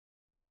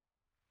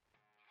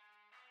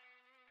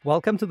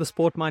Welcome to the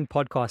Sport Mind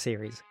podcast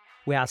series,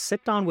 where I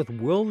sit down with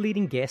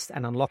world-leading guests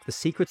and unlock the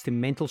secrets to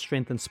mental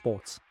strength in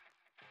sports.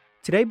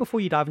 Today, before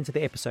you dive into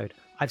the episode,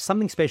 I have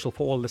something special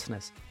for all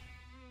listeners.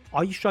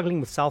 Are you struggling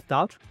with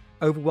self-doubt,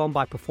 overwhelmed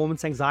by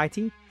performance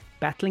anxiety,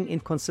 battling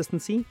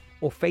inconsistency,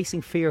 or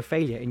facing fear of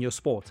failure in your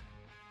sport?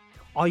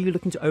 Are you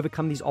looking to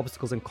overcome these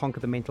obstacles and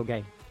conquer the mental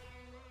game?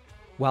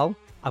 Well,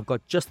 I've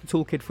got just the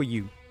toolkit for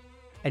you.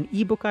 An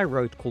ebook I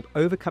wrote called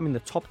Overcoming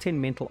the Top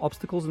 10 Mental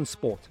Obstacles in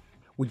Sport,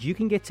 which you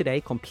can get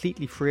today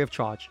completely free of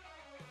charge.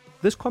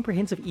 This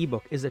comprehensive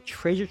ebook is a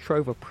treasure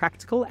trove of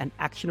practical and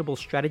actionable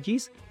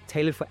strategies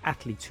tailored for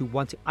athletes who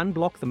want to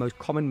unblock the most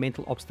common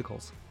mental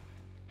obstacles.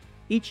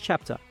 Each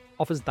chapter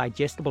offers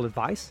digestible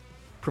advice,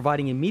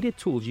 providing immediate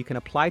tools you can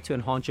apply to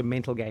enhance your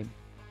mental game.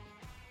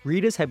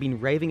 Readers have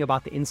been raving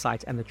about the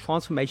insights and the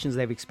transformations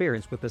they've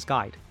experienced with this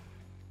guide.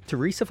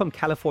 Teresa from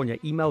California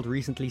emailed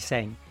recently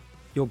saying,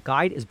 "Your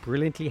guide is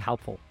brilliantly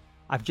helpful.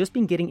 I've just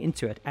been getting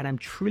into it and I'm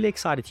truly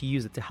excited to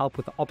use it to help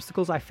with the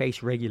obstacles I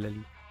face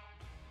regularly."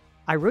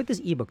 I wrote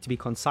this ebook to be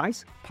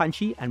concise,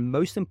 punchy, and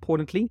most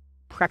importantly,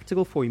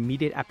 practical for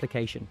immediate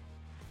application.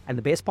 And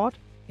the best part?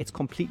 It's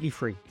completely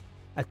free,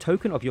 a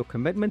token of your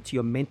commitment to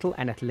your mental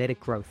and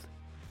athletic growth.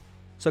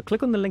 So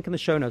click on the link in the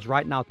show notes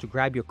right now to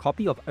grab your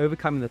copy of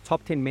Overcoming the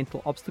Top 10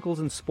 Mental Obstacles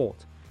in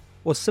Sport,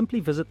 or simply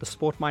visit the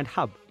Sport Mind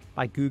Hub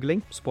by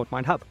Googling Sport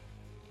Mind Hub.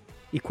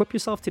 Equip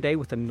yourself today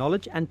with the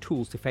knowledge and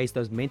tools to face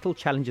those mental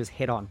challenges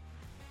head on.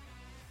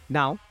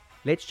 Now,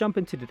 let's jump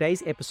into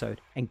today's episode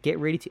and get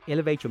ready to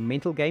elevate your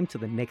mental game to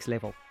the next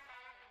level.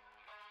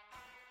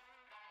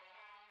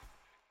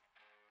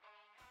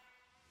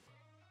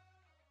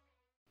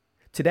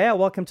 Today I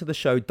welcome to the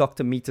show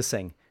Dr. Meeta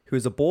Singh, who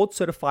is a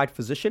board-certified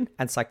physician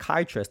and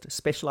psychiatrist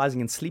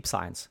specializing in sleep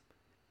science.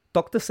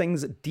 Dr.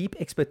 Singh's deep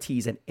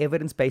expertise and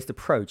evidence-based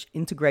approach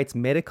integrates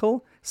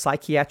medical,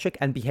 psychiatric,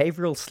 and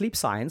behavioral sleep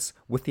science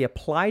with the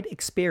applied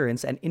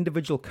experience and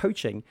individual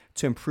coaching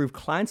to improve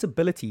clients'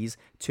 abilities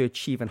to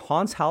achieve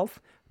enhanced health,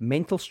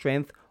 mental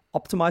strength,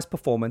 optimized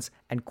performance,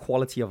 and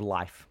quality of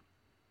life.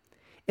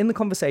 In the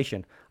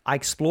conversation, I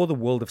explore the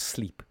world of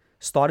sleep,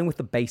 starting with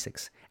the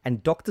basics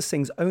and Dr.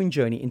 Singh's own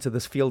journey into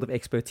this field of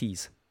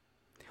expertise.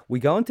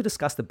 We go on to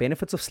discuss the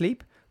benefits of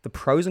sleep, the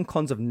pros and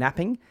cons of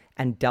napping,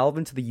 and delve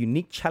into the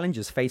unique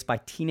challenges faced by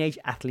teenage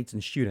athletes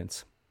and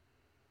students.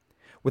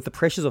 With the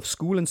pressures of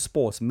school and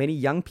sports, many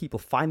young people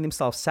find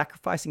themselves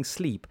sacrificing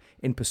sleep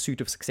in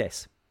pursuit of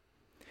success.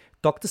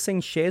 Dr.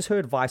 Singh shares her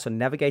advice on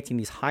navigating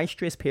these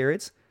high-stress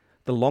periods,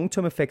 the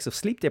long-term effects of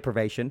sleep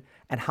deprivation,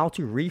 and how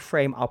to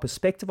reframe our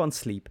perspective on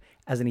sleep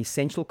as an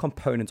essential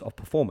component of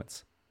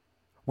performance.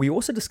 We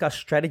also discuss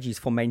strategies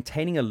for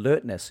maintaining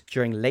alertness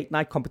during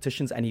late-night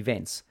competitions and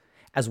events,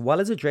 as well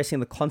as addressing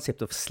the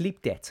concept of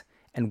sleep debt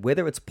and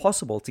whether it's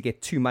possible to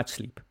get too much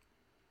sleep.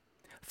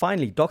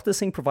 Finally, Dr.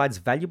 Singh provides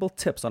valuable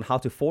tips on how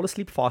to fall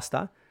asleep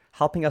faster,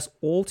 helping us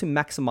all to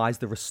maximize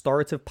the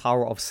restorative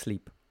power of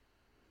sleep.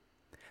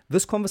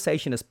 This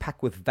conversation is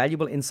packed with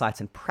valuable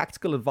insights and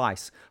practical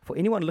advice for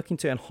anyone looking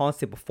to enhance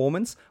their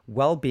performance,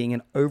 well-being,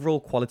 and overall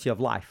quality of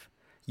life.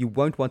 You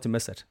won't want to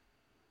miss it.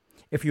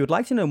 If you would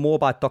like to know more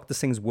about Dr.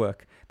 Singh's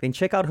work, then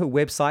check out her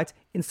website,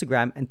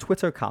 Instagram, and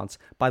Twitter accounts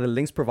by the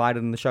links provided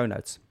in the show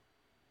notes.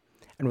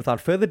 And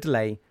without further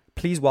delay,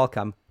 please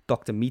welcome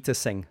Dr. Meeta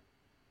Singh.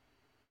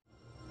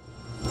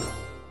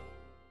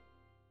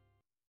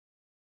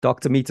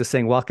 Dr. Meeta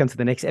Singh, welcome to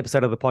the next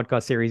episode of the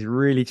podcast series.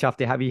 Really chuffed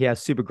to have you here.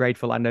 Super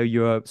grateful. I know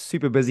you're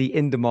super busy,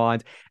 in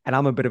demand, and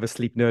I'm a bit of a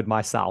sleep nerd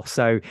myself.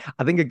 So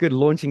I think a good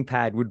launching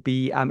pad would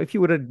be if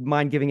you wouldn't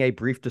mind giving a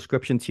brief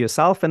description to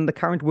yourself and the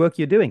current work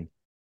you're doing.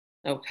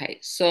 Okay,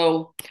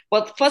 so,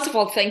 well, first of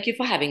all, thank you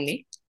for having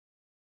me.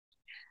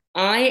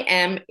 I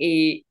am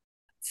a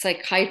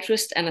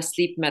psychiatrist and a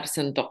sleep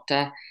medicine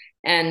doctor,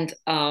 and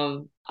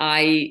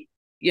I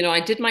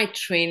did my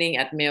training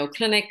at Mayo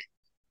Clinic,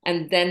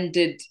 and then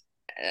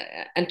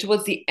and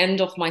towards the end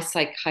of my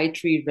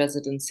psychiatry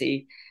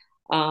residency,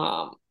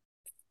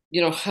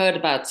 heard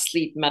about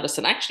sleep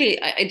medicine.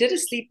 Actually, I did a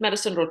sleep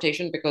medicine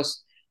rotation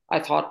because I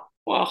thought,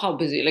 well, how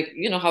busy,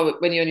 how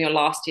when you're in your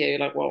last year, you're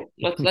like, well,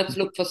 let's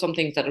look for some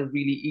things that are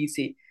really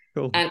easy.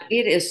 Cool. And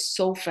it is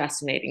so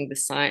fascinating, the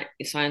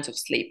science of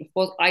sleep. Of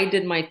course, I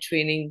did my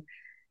training,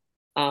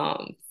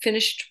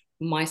 finished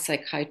my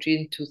psychiatry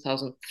in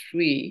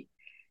 2003,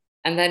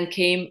 and then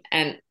came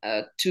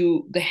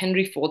to the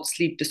Henry Ford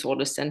Sleep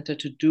Disorder Center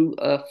to do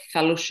a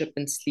fellowship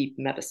in sleep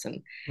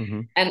medicine.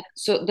 Mm-hmm. And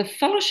so the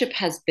fellowship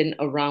has been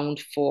around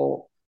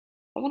for,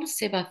 I want to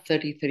say, about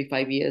 30,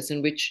 35 years,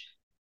 in which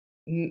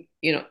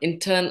in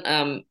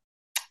turn,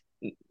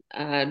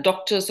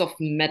 doctors of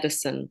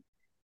medicine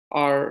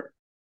are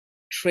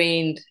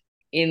trained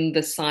in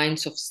the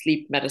science of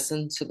sleep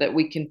medicine so that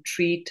we can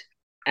treat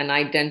and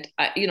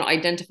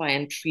identify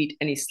and treat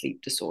any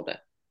sleep disorder.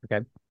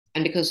 Okay.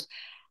 And because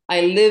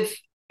I live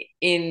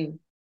in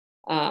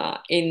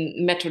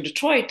Metro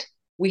Detroit,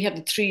 we have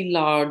the three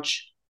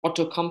large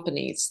auto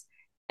companies,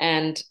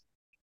 and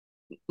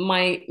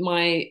my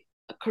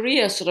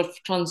career sort of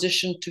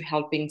transitioned to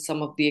helping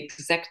some of the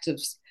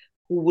executives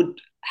who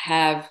would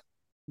have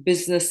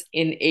business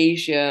in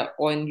Asia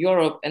or in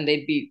Europe, and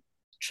they'd be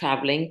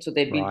traveling, so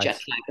they'd be jet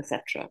Right. lag,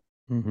 etc.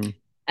 Hmm.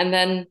 And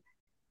then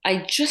I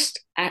just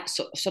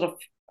sort of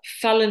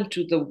fell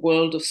into the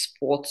world of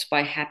sports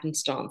by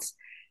happenstance.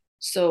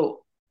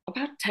 So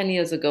about 10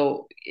 years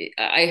ago,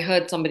 I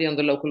heard somebody on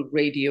the local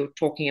radio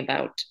talking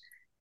about,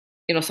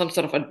 some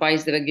sort of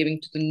advice they were giving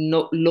to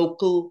the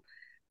local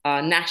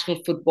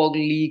National Football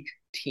League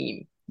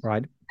team.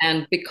 Right.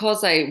 And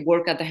because I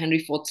work at the Henry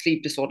Ford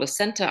Sleep Disorder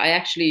Center, I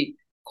actually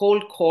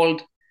cold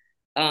called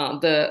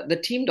the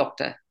team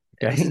doctor.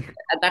 This Okay. is,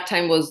 at that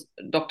time was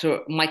Dr.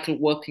 Michael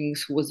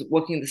Workings, who was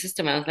working in the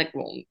system. And I was like,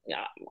 well,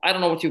 yeah, I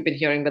don't know what you've been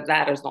hearing, but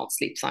that is not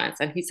sleep science.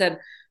 And he said,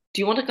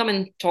 do you want to come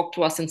and talk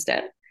to us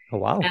instead? Oh,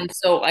 wow. And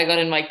so I got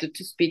invited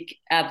to speak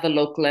at the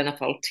local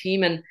NFL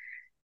team, and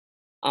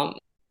um,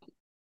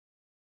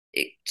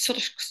 it sort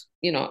of,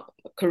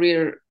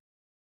 career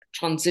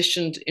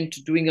transitioned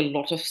into doing a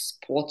lot of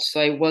sports. So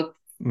I worked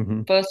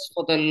Hmm. first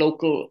for the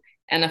local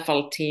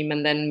NFL team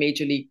and then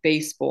Major League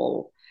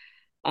Baseball.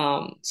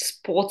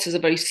 Sports is a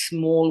very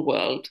small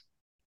world.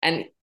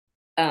 And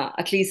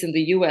at least in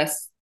the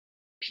US,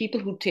 people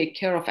who take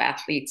care of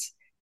athletes,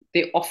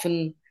 they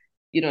often,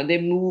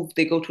 they move,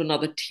 they go to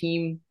another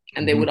team,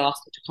 and they would Hmm.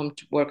 ask them to come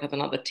to work at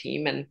another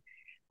team. And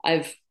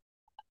I've,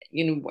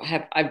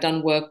 I've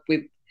done work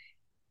with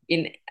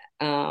in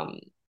um,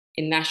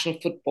 in national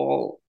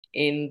football,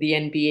 in the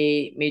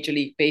NBA, Major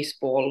League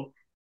Baseball,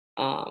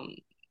 um,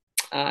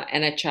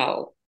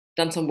 NHL,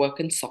 done some work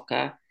in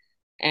soccer,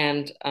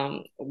 and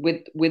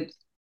with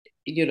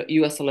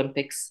US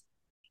Olympics,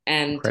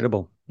 and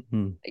Incredible.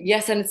 Mm.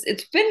 yes, and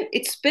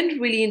it's been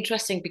really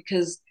interesting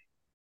because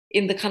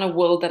in the kind of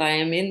world that I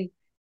am in,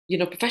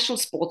 professional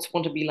sports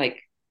want to be like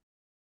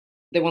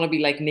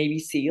Navy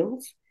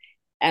SEALs,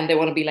 and they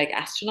want to be like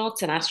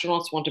astronauts, and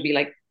astronauts want to be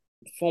like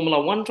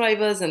Formula One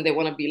drivers, and they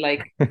want to be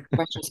like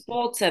professional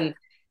sports, and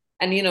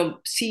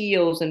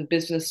CEOs and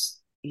business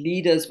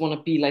leaders want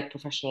to be like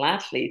professional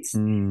athletes,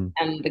 Mm.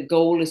 and the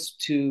goal is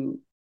to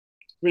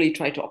really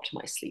try to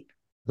optimize sleep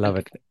and Love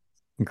it. performance.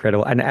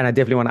 Incredible. And I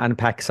definitely want to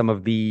unpack some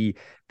of the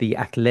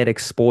athletic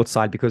sports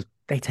side because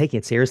they take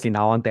it seriously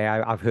now, aren't they?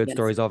 I've heard Yes,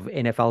 stories of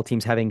NFL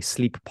teams having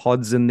sleep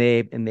pods in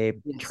their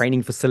yes.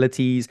 training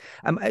facilities.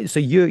 So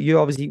you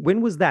obviously,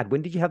 when was that?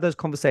 When did you have those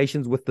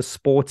conversations with the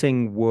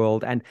sporting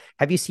world? And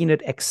have you seen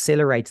it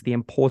accelerate the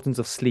importance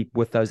of sleep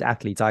with those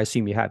athletes? I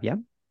assume you have, yeah?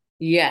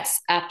 Yes,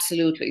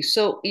 absolutely.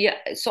 So yeah,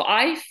 so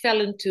I fell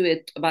into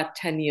it about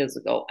 10 years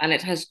ago, and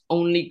it has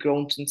only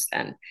grown since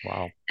then.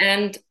 Wow.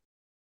 And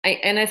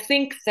I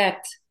think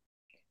that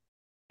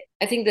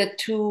there are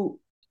two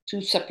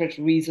separate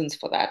reasons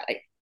for that.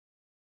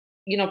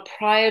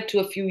 Prior to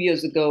a few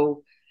years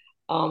ago,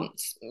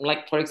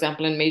 like for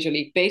example in Major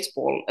League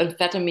Baseball,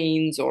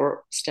 amphetamines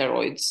or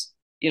steroids,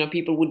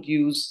 people would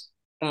use,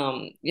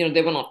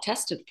 they were not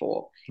tested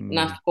for. And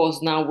of Mm.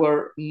 course, now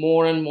we're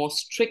more and more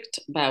strict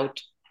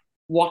about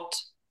what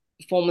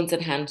performance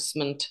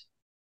enhancement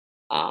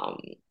um,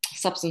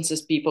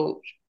 substances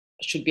people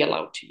should be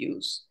allowed to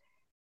use.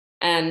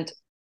 And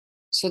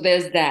so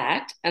there's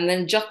that. And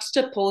then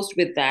juxtaposed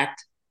with that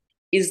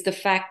is the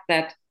fact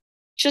that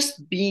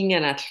just being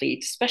an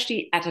athlete,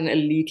 especially at an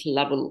elite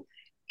level,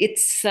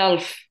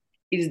 itself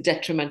is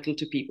detrimental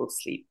to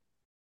people's sleep,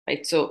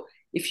 right? So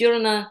if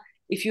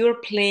you're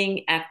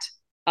playing at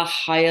a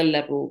higher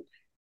level,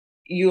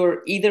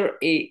 you're either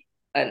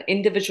an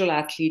individual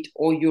athlete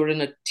or you're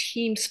in a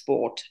team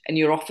sport, and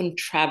you're often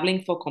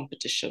traveling for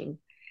competition.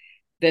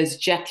 There's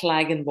jet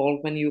lag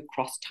involved when you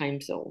cross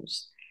time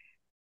zones.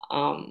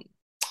 Um,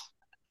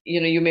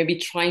 you may be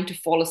trying to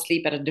fall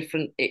asleep at a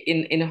different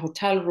in a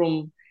hotel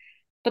room,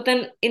 but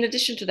then in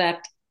addition to that,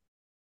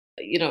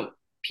 you know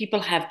people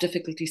have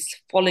difficulties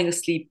falling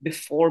asleep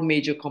before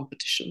major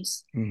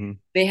competitions. Hmm.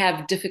 They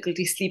have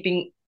difficulty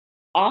sleeping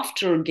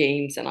after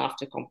games and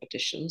after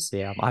competitions.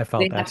 Yeah, I They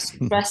felt have that.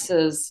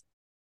 stresses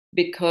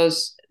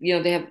because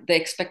they have the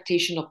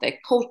expectation of their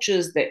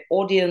coaches, their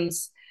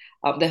audience,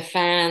 their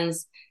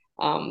fans,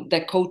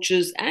 their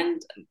coaches,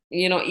 and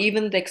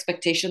even the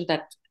expectation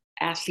that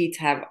athletes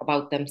have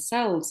about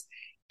themselves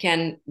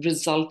can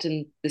result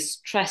in the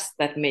stress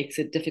that makes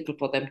it difficult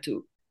for them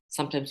to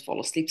sometimes fall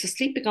asleep. So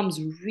sleep becomes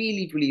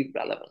really, really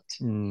relevant.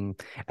 Mm.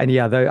 And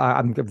yeah, though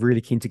I'm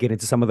really keen to get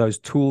into some of those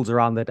tools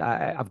around that.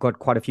 I've got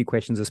quite a few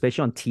questions,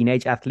 especially on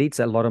teenage athletes.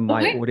 A lot of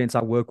my Okay, audience,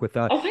 I work with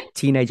okay.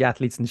 teenage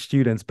athletes and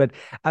students. But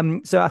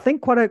so I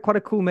think quite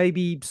a cool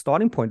maybe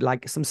starting point,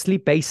 like some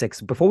sleep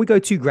basics before we go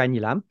too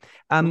granular.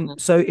 Mhm,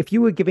 So if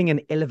you were giving an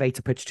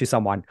elevator pitch to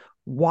someone, mhm.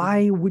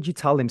 why would you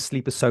tell them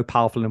sleep is so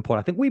powerful and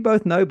important? I think we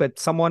both know, but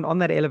someone on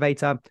that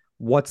elevator,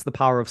 what's the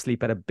power of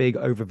sleep at a big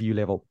overview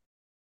level?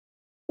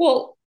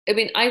 Well, I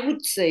mean, I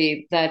would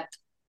say that.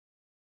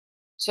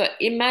 So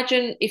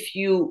imagine if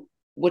you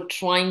were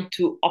trying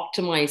to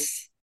optimize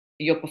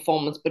your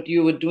performance, but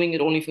you were doing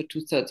it only for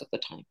two-thirds of the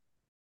time,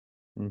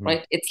 Hmm.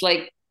 right?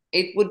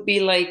 It would be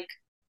like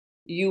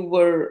you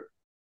were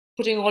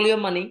putting all your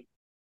money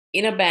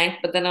in a bank,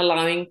 but then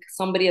allowing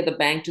somebody at the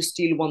bank to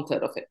steal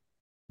one-third of it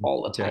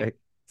all the time. Okay.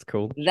 It's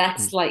cool.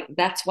 Mm.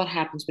 That's what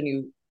happens when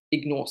you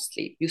ignore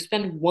sleep. You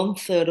spend one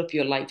third of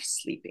your life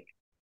sleeping.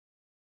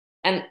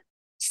 And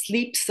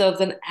sleep serves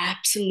an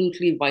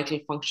absolutely vital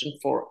function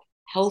for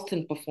health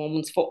and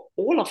performance for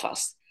all of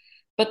us.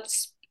 But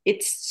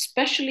it's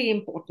especially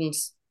important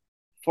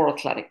for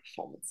athletic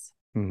performance.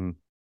 Mhm.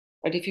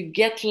 But if you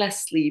get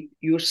less sleep,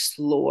 you're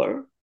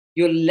slower,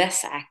 you're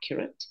less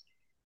accurate,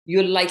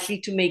 you're likely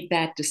to make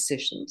bad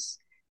decisions,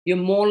 you're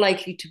more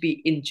likely to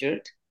be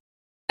injured.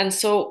 And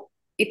so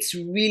it's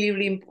really,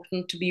 really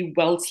important to be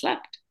well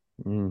slept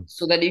Mm.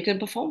 so that you can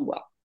perform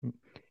well.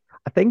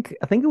 I think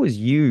it was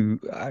you.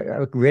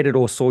 I read it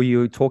or saw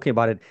you talking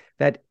about it.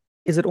 That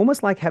is it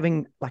almost like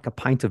having like a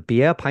pint of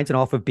beer, pint and a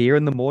half of beer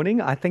in the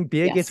morning. I think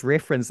beer gets Yes,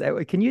 referenced.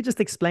 Can you just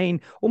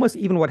explain almost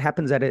even what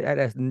happens at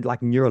a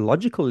like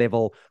neurological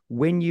level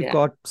when you've yeah,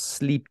 got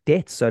sleep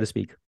debt, so to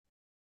speak?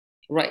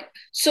 right.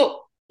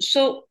 So,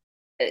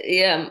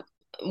 yeah,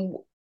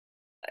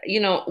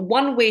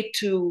 one way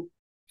to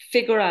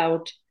figure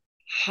out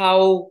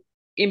how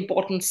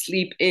important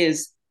sleep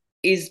is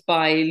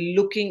by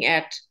looking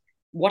at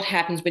what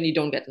happens when you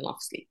don't get enough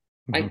sleep,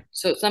 Hmm. right?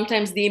 So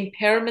sometimes the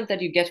impairment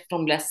that you get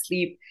from less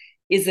sleep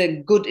is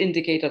a good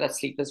indicator that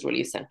sleep is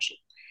really essential.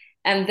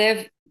 And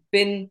there've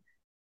been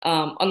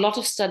a lot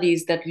of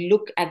studies that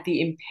look at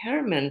the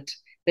impairment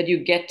that you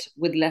get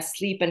with less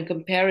sleep and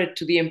compare it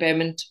to the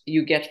impairment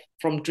you get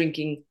from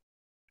drinking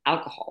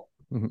alcohol.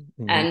 Hmm.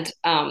 Hmm. And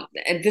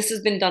this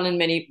has been done in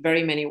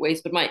very many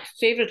ways. But my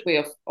favorite way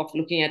of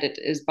looking at it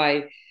is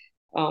by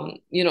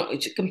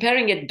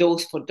comparing it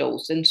dose for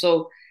dose. And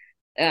so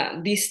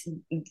these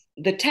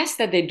the tests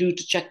that they do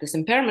to check this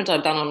impairment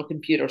are done on a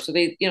computer. So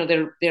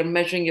they're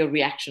measuring your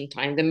reaction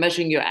time, they're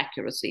measuring your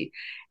accuracy.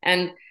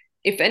 And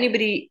if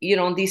anybody,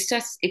 on these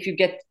tests, if you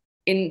get,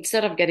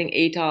 instead of getting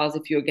 8 hours,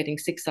 if you're getting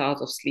 6 hours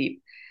of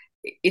sleep,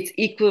 it's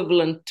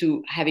equivalent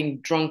to having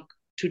drunk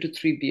 2 to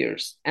 3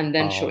 beers and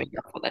then showing Oh,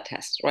 up for that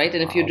test, right?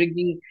 And if you're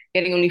wow.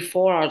 getting only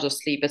 4 hours of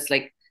sleep, it's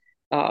like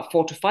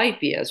 4 to 5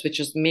 beers, which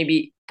is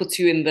maybe puts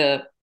you in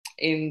the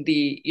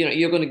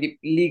you're going to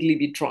legally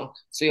be drunk,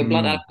 so your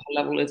blood Mm, alcohol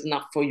level is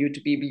enough for you to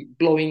be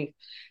blowing,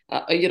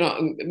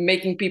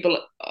 making people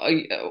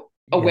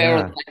aware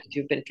of the yeah. fact that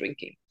you've been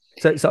drinking.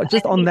 So I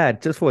just on think,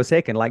 that, just for a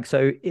second, like,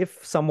 so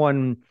if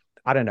someone,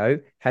 I don't know,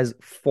 has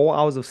 4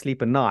 hours of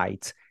sleep a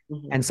night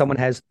and mhm. someone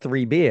has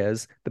 3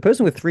 beers, the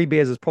person with 3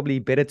 beers is probably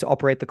better to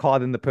operate the car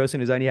than the person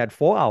who's only had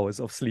 4 hours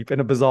of sleep in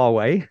a bizarre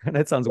way. And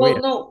that sounds Well,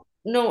 weird.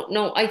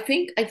 no. I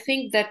think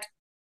that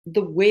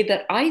the way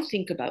that I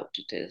think about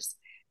it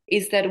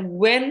is that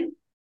when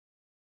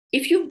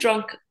if you've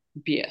drunk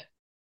beer,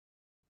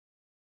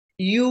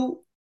 your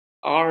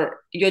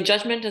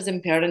judgment is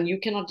impaired and you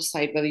cannot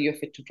decide whether you're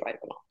fit to drive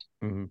or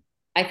not. Hmm.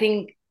 I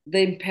think the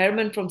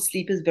impairment from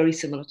sleep is very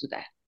similar to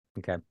that.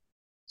 Okay.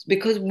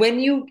 Because when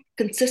you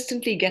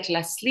consistently get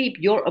less sleep,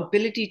 your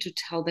ability to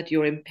tell that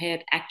you're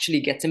impaired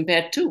actually gets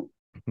impaired too.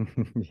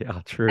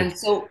 Yeah, true. And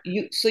so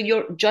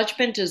your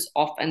judgment is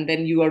off, and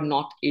then you are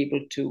not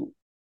able to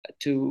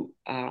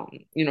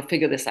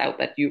figure this out,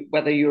 that you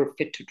whether you're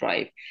fit to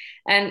drive.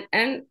 And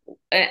and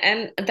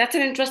and that's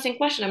an interesting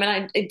question. I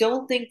mean, I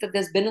don't think that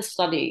there's been a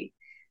study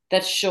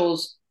that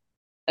shows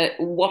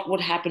what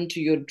would happen to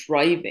your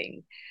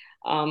driving.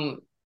 Um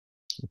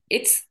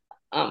it's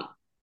um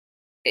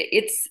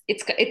it's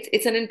it's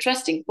it's an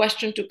interesting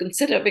question to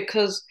consider,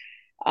 because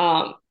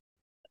um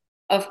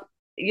of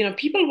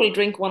people will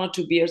drink 1 or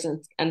 2 beers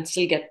and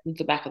still get into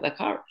the back of their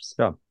cars,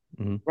 Sure.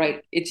 Hmm.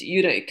 right? It's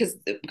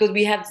because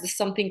we have this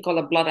something called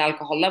a blood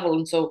alcohol level,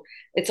 and so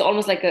it's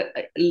almost like a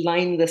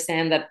line in the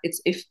sand that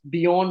it's if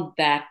beyond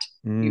that,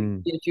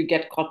 Mm, if you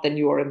get caught, then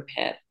you are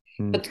impaired.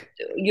 mm. But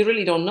you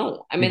really don't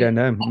know. I You mean, don't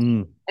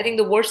know. I think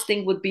the worst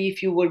thing would be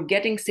if you were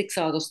getting 6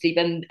 hours of sleep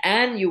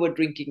and you were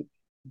drinking.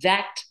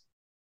 That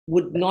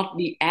would not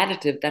be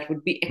additive. That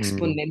would be Mm.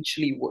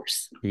 exponentially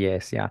worse.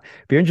 Yes, yeah.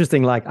 Be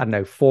interesting, like, I don't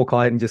know,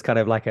 forecast and just kind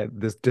of like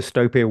this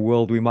dystopia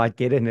world we might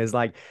get in is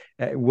like,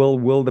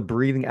 will the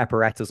breathing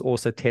apparatus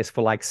also test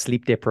for like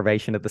sleep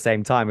deprivation at the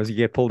same time as you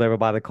get pulled over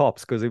by the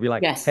cops? Because it'd be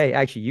like, Yes. hey,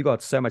 actually, you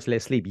got so much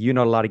less sleep, you're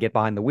not allowed to get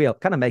behind the wheel.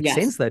 Kind of makes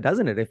sense Yes. though,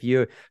 doesn't it? If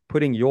you're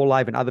putting your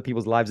life and other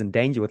people's lives in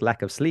danger with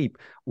lack of sleep,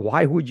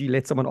 why would you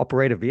let someone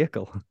operate a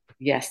vehicle?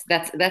 Yes,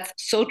 that's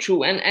so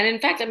true. And in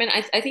fact, I mean,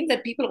 I think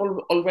that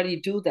people already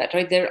do that,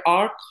 right? There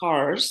are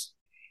cars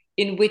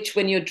in which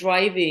when you're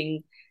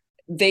driving,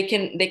 they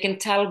can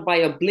tell by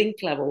your blink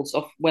levels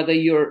of whether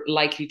you're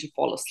likely to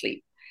fall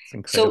asleep. It's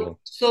So incredible.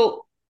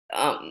 so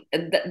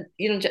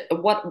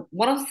what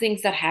one of the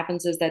things that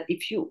happens is that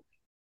if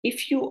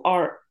you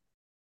are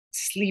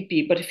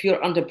sleepy, but if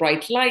you're under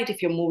bright light,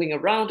 if you're moving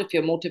around, if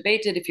you're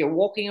motivated, if you're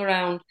walking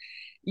around,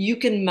 you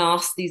can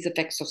mask these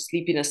effects of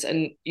sleepiness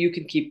and you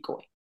can keep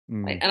going.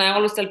 Right? Mm, And I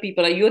always tell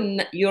people that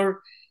you're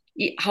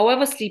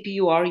however sleepy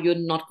you are, you're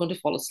not going to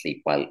fall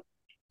asleep while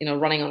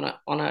running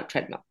on a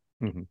treadmill.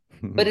 mhm,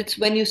 But mhm. it's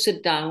when you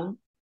sit down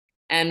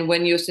and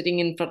when you're sitting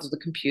in front of the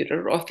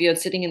computer, or if you're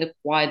sitting in a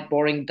quiet,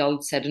 boring,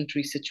 dull,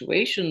 sedentary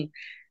situation,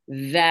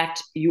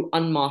 that you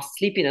unmask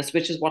sleepiness,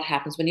 which is what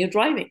happens when you're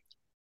driving.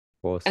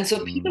 course. And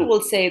so people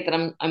will say that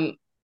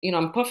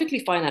I'm perfectly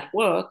fine at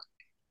work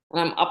and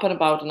I'm up and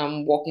about and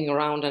I'm walking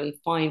around and I'm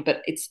fine.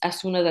 But it's as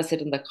soon as I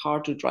sit in the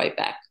car to drive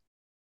back,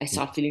 I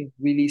start feeling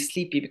really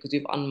sleepy because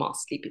you've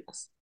unmasked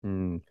sleepiness.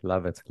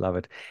 Love it, love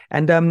it.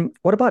 And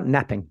what about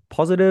napping?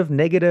 Positive,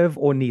 negative,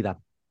 or neither?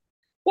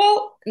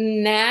 Well,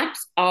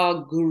 naps are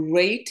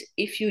great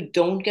if you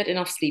don't get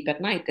enough sleep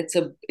at night. It's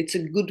a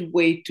good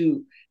way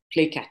to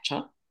play catch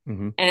up.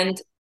 Hmm.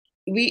 And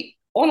we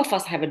all of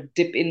us have a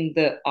dip in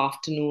the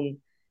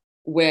afternoon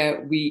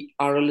where we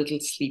are a little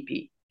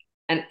sleepy.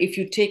 And if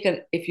you take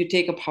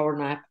a power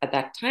nap at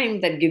that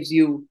time, that gives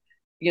you,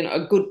 a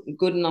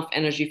good enough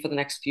energy for the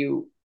next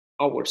few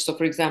hours. So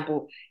for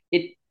example,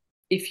 it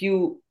if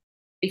you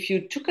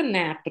took a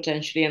nap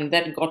potentially and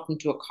then got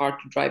into a car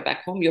to drive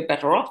back home, you're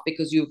better off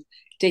because you've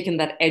taken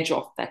that edge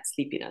off that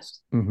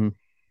sleepiness. Hmm.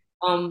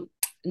 Um,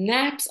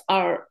 Naps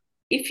are,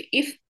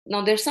 if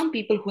now there's some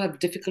people who have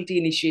difficulty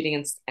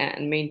initiating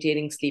and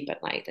maintaining sleep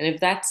at night, and if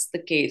that's the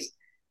case,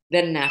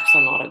 then naps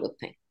are not a good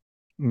thing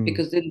Mm.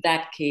 because in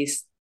that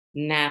case,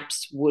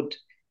 naps would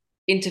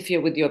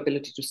interfere with your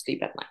ability to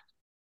sleep at night.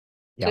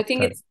 So Yeah, I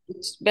think totally.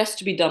 it's best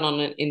to be done on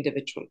an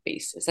individual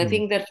basis. I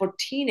think that for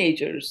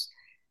teenagers,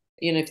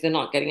 if they're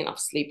not getting enough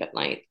sleep at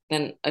night,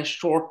 then a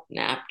short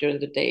nap during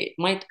the day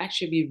might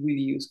actually be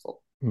really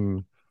useful.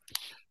 Mm.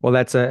 Well,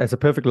 that's a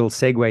perfect little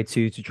segue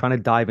to trying to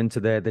dive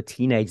into the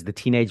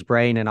teenage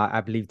brain, and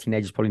I believe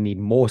teenagers probably need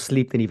more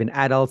sleep than even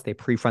adults. Their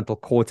prefrontal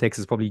cortex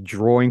is probably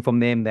drawing from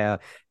them. They're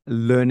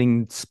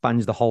learning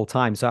sponge the whole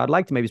time. So I'd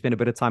like to maybe spend a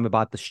bit of time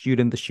about the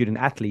student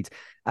athlete.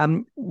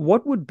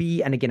 What would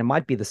be, and again, it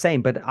might be the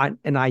same, but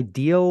an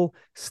ideal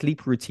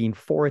sleep routine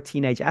for a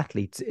teenage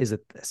athlete, is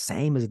it the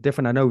same? Is it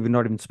different? I know we've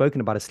not even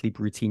spoken about a sleep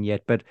routine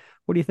yet, but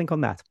what do you think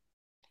on that?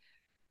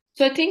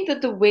 So I think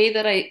that the way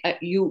that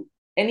you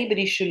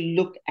anybody should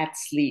look at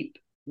sleep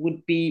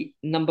would be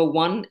number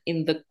one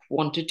in the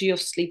quantity of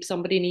sleep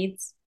somebody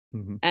needs,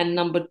 Hmm. and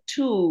number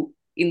two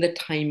in the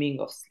timing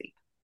of sleep.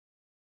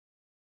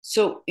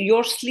 So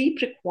your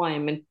sleep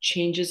requirement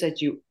changes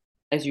as you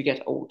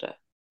get older.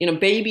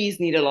 Babies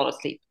need a lot of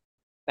sleep.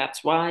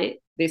 That's why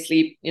they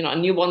sleep. A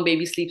newborn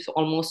baby sleeps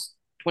almost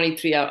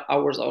 23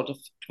 hours out of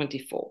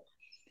 24.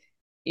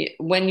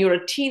 When you're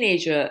a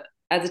teenager,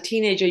 as a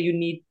teenager,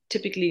 you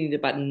typically need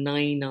about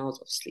 9 hours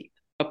of sleep,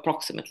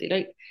 approximately,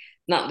 right?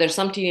 Now, there's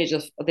some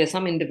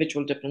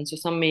individual difference. So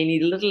some may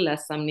need a little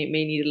less, some may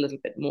need a little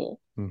bit more.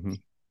 Hmm.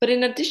 But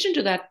in addition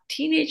to that,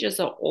 teenagers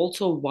are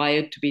also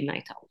wired to be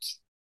night owls.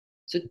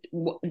 So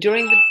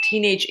during the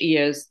teenage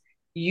years,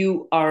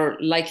 you are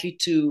likely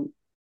to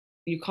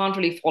you can't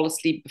really fall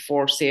asleep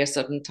before, say, a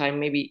certain time,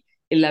 maybe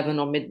 11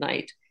 or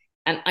midnight.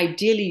 And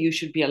ideally, you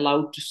should be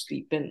allowed to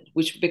sleep in,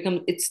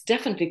 it's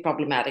definitely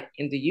problematic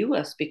in the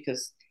US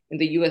because in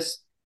the US,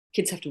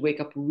 kids have to wake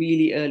up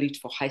really early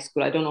for high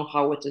school. I don't know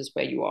how it is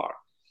where you are.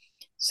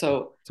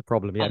 So, It's a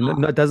problem. Yeah. No, uh,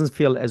 no, it doesn't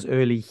feel as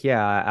early here.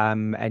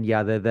 And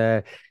yeah,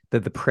 the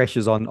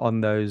pressures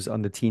on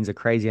the teens are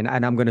crazy. And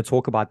I'm going to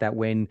talk about that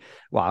well,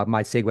 I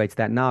might segue to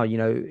that now,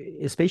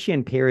 especially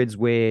in periods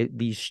where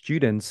these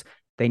students,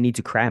 they need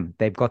to cram.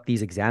 They've got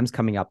these exams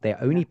coming up.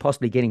 They're only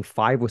possibly getting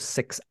 5 or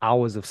 6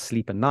 hours of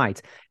sleep a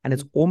night. And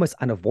it's almost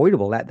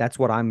unavoidable. That's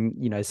what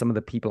some of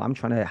the people I'm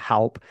trying to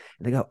help,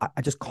 they go,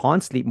 I just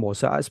can't sleep more.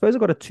 So I suppose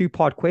I've got a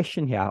two-part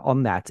question here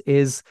on that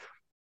is,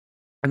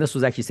 and this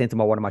was actually sent to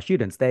one of my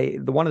students.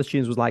 One of the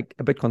students was like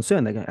a bit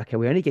concerned. They go, okay,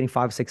 we're only getting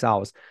 5 or 6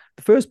 hours.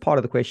 The first part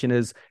of the question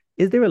is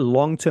there a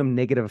long-term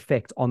negative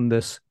effect on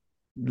this,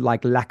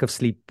 like lack of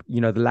sleep,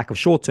 the lack of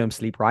short-term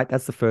sleep, right?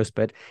 That's the first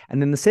bit.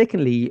 And then the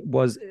secondly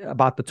was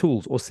about the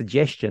tools or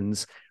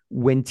suggestions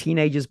when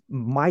teenagers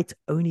might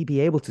only be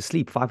able to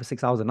sleep 5 or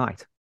 6 hours a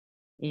night.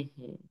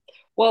 mhm.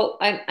 Well,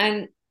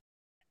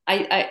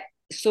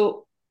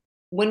 so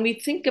when we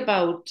think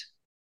about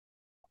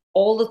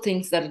all the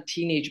things that a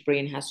teenage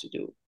brain has to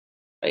do,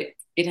 right?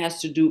 It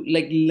has to do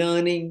like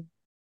learning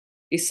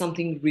is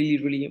something really,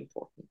 really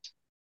important.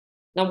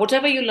 Now,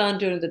 whatever you learn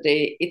during the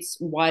day, it's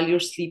while you're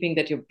sleeping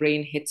that your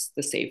brain hits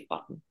the save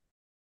button.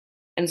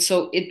 And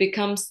so it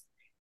becomes,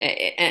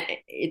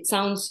 it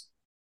sounds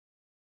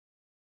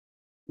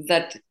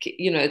that,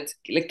 it's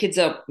like kids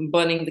are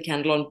burning the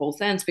candle on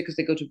both ends because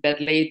they go to bed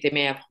late. They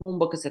may have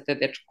homework, etc.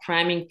 They're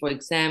cramming for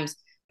exams,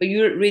 but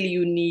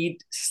you need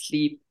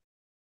sleep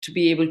to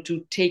be able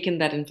to take in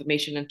that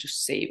information and to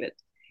save it.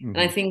 And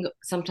I Hmm. think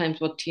sometimes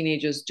what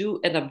teenagers do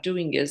end up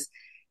doing is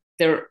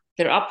they're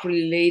up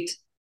really late,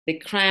 they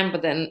cram,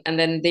 but then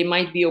they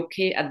might be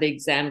okay at the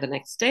exam the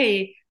next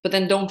day, but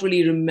then don't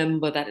really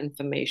remember that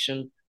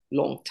information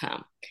long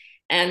term.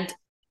 And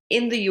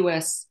in the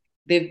US,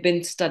 there have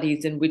been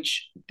studies in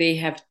which they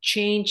have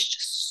changed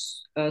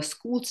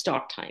school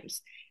start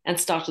times and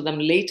started them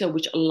later,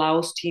 which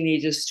allows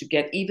teenagers to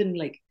get even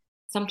like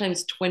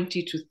sometimes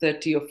 20 to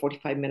 30 or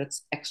 45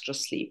 minutes extra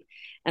sleep.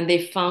 And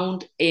they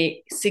found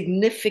a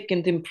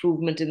significant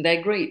improvement in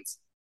their grades.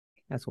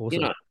 That's You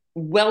awesome. know,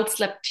 well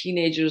slept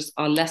teenagers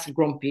are less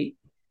grumpy,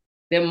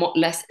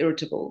 less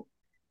irritable.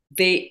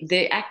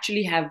 They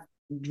actually have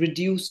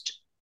reduced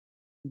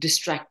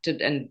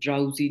distracted and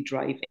drowsy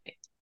driving.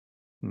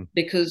 Hmm.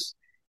 Because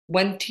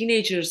when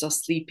teenagers are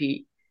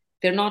sleepy,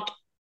 they're not,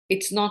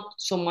 it's not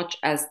so much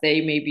as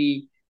they may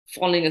be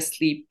falling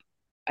asleep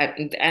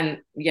and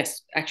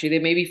yes, actually they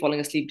may be falling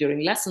asleep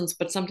during lessons,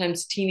 but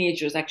sometimes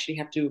teenagers actually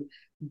have to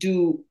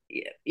do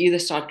either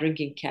start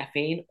drinking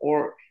caffeine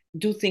or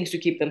do things to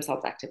keep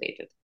themselves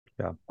activated,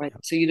 Yeah. right? Yeah.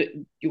 So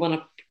you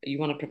want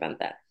to prevent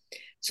that.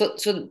 So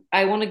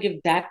I want to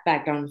give that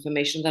background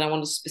information. Then I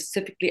want to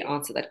specifically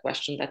answer that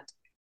question that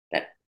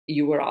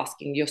you were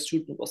asking, your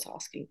student was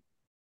asking.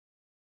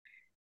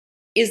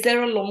 Is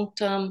there a long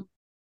term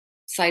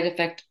side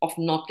effect of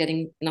not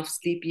getting enough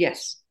sleep?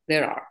 Yes,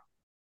 there are.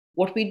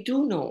 What we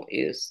do know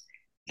is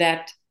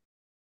that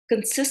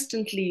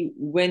consistently,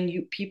 when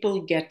you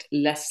people get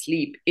less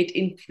sleep, it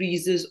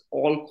increases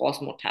all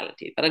cause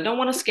mortality. But I don't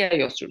want to scare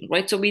your student,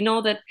 right? So we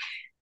know that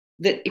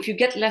if you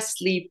get less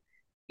sleep,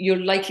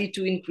 you're likely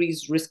to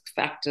increase risk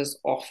factors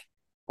of,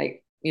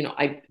 like,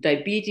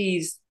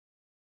 diabetes,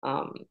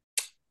 um,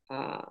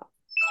 uh,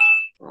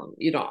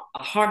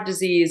 heart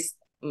disease,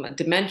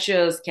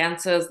 dementias,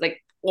 cancers,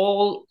 like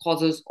all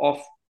causes of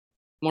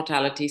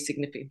mortality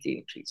significantly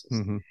increases.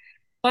 Mm-hmm.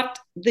 But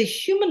the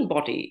human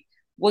body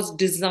was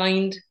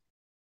designed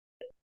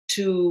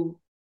to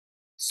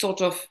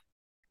sort of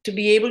to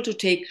be able to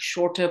take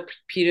shorter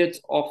periods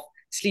of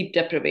sleep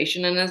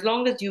deprivation. And as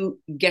long as you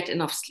get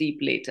enough sleep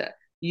later,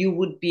 you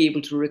would be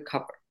able to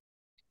recover.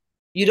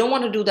 You don't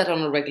want to do that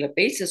on a regular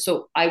basis.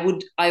 So I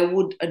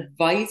would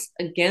advise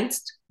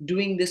against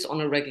doing this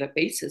on a regular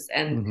basis.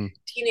 And Mm-hmm.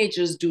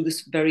 teenagers do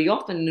this very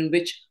often, in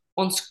which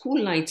on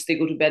school nights they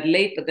go to bed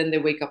late, but then they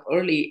wake up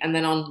early. And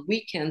then on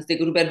weekends they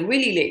go to bed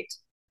really late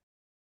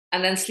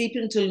and then sleep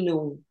until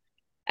noon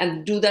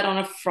and do that on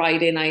a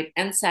Friday night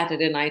and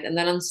Saturday night. And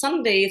then on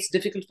Sunday, it's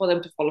difficult for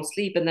them to fall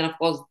asleep. And then, of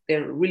course,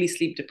 they're really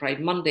sleep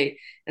deprived Monday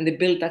and they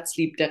build that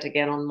sleep debt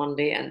again on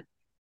Monday. And,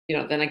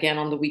 then again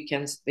on the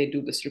weekends, they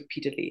do this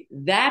repeatedly.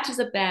 That is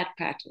a bad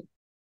pattern.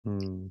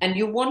 Mm-hmm. And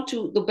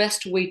the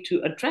best way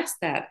to address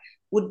that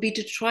would be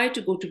to try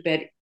to go to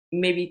bed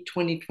maybe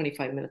 20,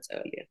 25 minutes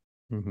earlier,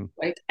 Mm-hmm.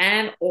 right?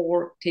 And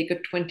or take a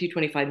 20,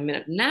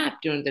 25-minute nap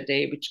during the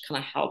day, which kind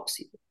of helps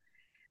you.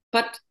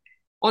 But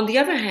on the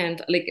other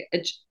hand, like,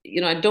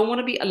 I don't want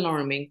to be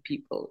alarming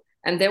people.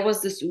 And there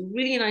was this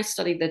really nice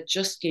study that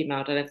just came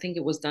out, and I think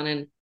it was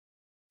done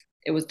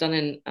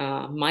in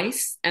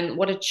mice. And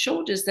what it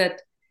showed is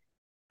that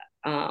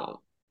uh,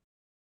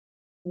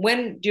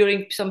 when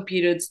during some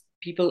periods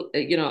people,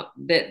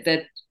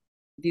 that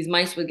these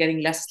mice were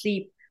getting less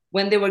sleep.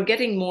 When they were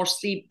getting more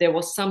sleep, there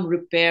was some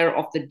repair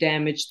of the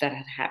damage that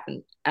had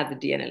happened at the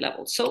DNA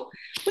level. So,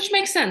 which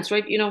makes sense,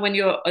 right? When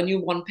you're a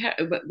newborn,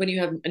 when you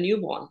have a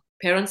newborn,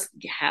 parents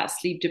have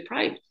sleep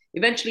deprived.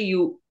 Eventually,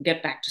 you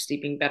get back to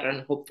sleeping better,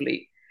 and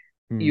hopefully,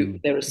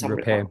 Mm. there is some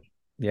Repair. recovery.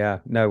 Yeah.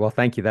 No, well,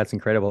 thank you. That's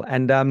incredible.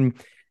 And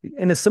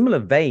in a similar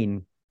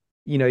vein,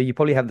 you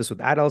probably have this with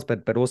adults,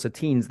 but also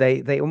teens.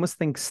 They almost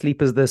think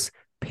sleep is this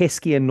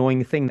pesky,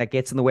 annoying thing that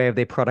gets in the way of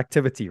their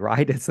productivity,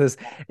 right? It's this,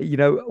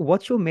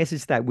 what's your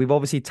message that we've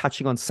obviously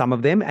touching on some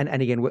of them, and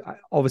again,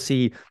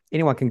 obviously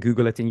anyone can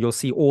Google it and you'll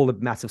see all the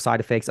massive side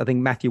effects. I think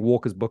Matthew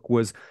Walker's book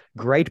was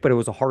great, but it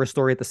was a horror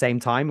story at the same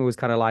time. It was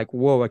kind of like,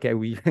 whoa, okay,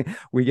 we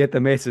we get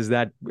the message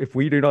that if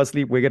we do not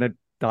sleep, we're gonna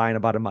die in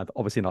about a month.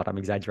 Obviously not. I'm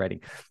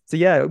exaggerating. So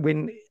yeah,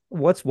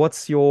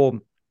 what's your,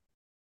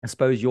 I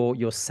suppose,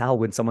 your sell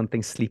when someone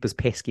thinks sleep is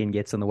pesky and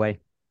gets in the way?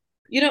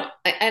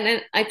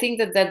 And I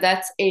think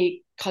that's a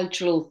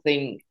cultural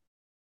thing.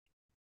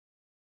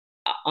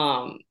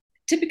 Um,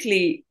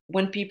 Typically,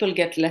 when people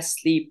get less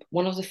sleep,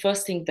 one of the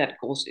first things that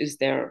goes is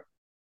their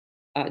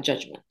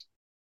judgment,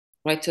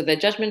 right? So their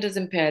judgment is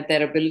impaired.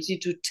 Their ability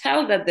to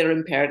tell that they're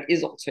impaired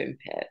is also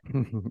impaired.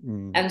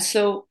 Mm. And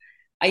so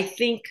I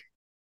think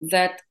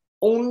that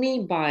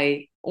only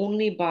by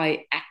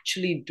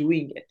actually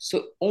doing it,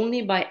 so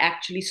only by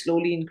actually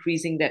slowly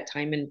increasing that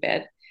time in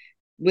bed,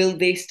 will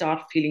they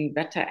start feeling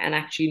better and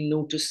actually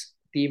notice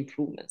the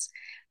improvements.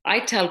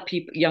 I tell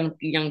people,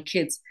 young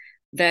kids,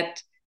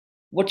 that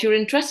what you're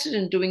interested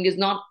in doing is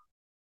not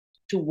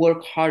to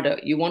work harder.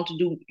 You want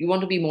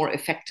to be more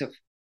effective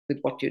with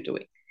what you're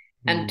doing.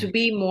 And to Mm.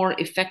 be more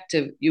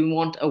effective, you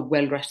want a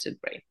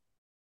well-rested brain.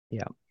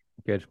 Yeah.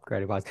 Good,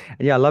 great advice.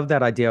 And yeah, I love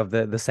that idea of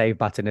the save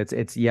button.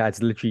 It's yeah,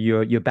 it's literally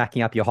you're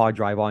backing up your hard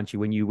drive, aren't you?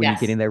 When you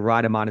get Yes. in the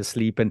right amount of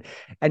sleep and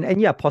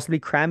yeah, possibly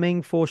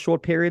cramming for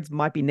short periods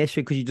might be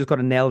necessary because you just got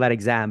to nail that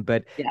exam.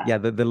 But Yeah. yeah,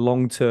 the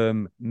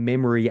long-term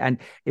memory. And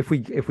if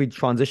we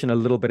transition a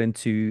little bit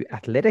into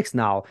athletics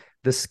now,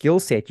 the skill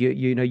set,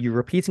 you're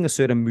repeating a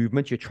certain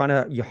movement,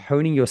 you're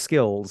honing your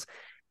skills.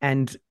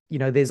 And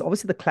there's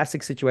obviously the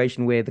classic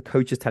situation where the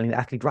coach is telling the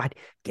athlete, right,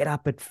 get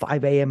up at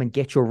 5 a.m. and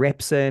get your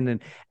reps in.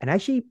 And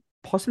actually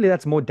possibly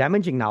that's more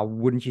damaging now,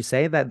 wouldn't you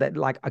say? That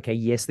like, okay,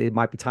 yes, there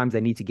might be times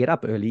they need to get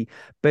up early,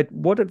 but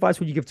what advice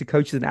would you give to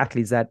coaches and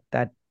athletes that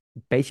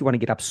basically want to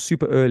get up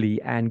super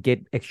early and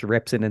get extra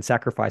reps in and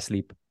sacrifice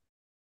sleep?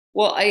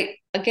 Well,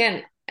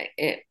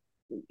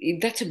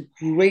 that's a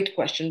great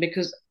question,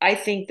 because I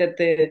think that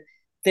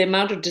the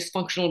amount of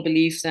dysfunctional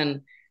beliefs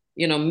and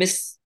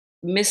miss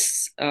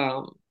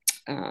uh,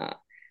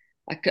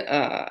 like,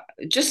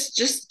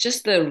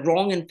 just the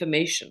wrong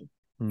information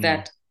Mm.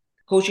 that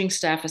coaching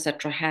staff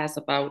etc has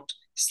about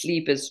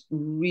sleep is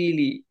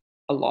really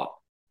a lot,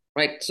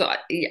 right? So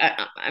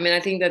I mean I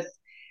think that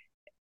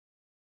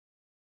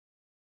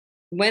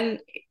when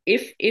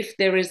if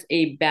there is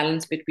a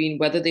balance between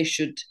whether they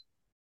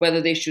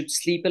should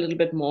sleep a little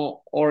bit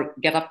more or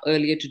get up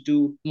earlier to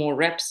do more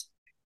reps,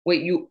 where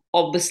you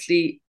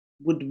obviously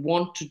would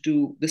want to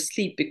do the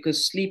sleep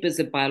because sleep is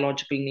a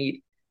biological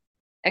need.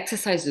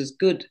 Exercise is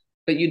good,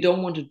 but you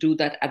don't want to do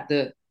that at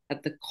the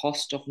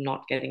cost of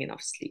not getting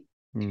enough sleep.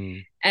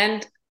 Mm.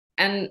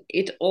 And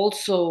it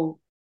also,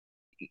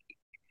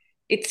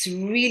 it's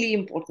really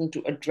important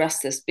to address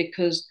this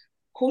because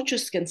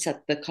coaches can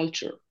set the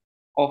culture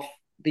of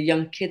the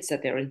young kids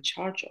that they're in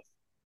charge of.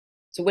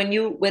 So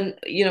when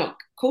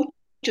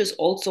coaches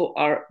also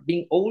are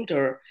being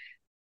older,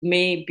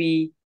 may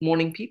be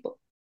morning people.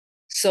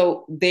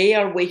 So they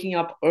are waking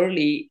up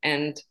early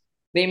and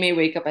they may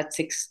wake up at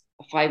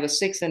 5 or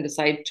 6 and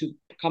decide to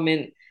come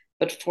in.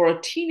 But for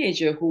a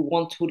teenager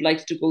who'd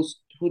like to go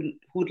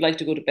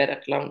to bed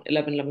at around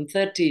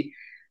 11:30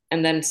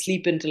 and then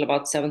sleep until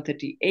about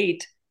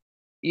 7:38,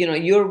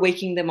 you're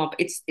waking them up.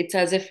 It's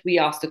as if we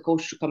asked the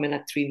coach to come in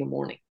at 3 in the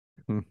morning,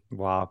 Mm.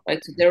 Wow.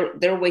 right? So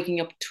they're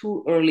waking up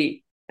too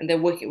early and they're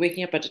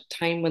waking up at a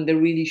time when they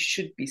really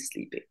should be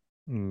sleeping.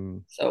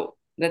 Mm. So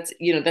that's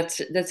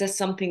just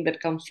something that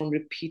comes from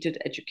repeated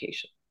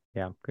education.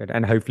 Yeah, good.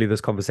 And hopefully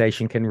this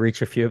conversation can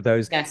reach a few of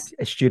those Yes.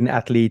 student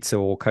athletes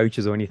or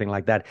coaches or anything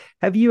like that.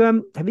 Have you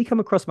come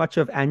across much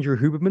of Andrew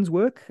Huberman's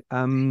work?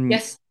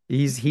 Yes.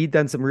 He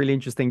done some really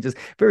interesting, just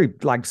very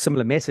like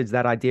similar message,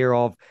 that idea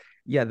of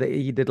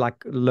he did like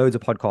loads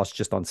of podcasts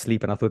just on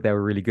sleep, and I thought they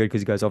were really good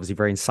because he goes obviously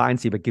very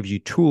sciencey, but gives you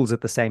tools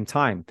at the same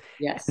time.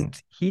 Yes. And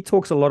he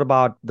talks a lot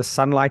about the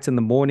sunlight in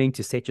the morning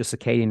to set your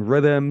circadian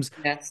rhythms.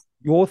 Yes.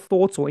 Your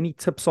thoughts or any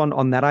tips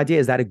on that idea?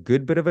 Is that a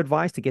good bit of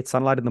advice to get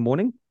sunlight in the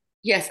morning?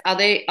 Yes. Are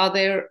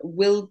there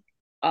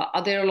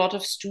a lot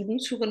of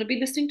students who are going to be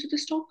listening to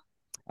this talk?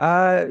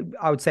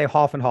 I would say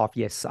half and half.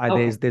 Yes,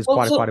 Okay. there's Well,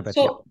 quite so a bit.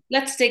 Yeah. so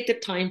let's take the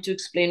time to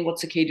explain what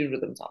circadian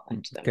rhythms are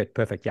then to them, Good.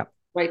 Perfect. Yeah.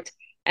 right?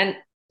 And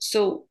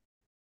so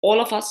all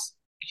of us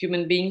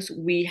human beings,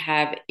 we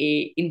have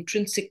a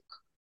intrinsic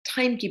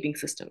timekeeping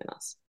system in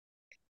us.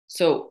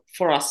 So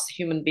for us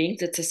human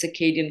beings, it's a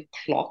circadian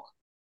clock,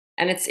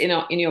 and it's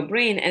in your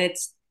brain, and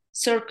its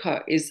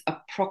circa is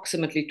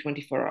approximately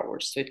 24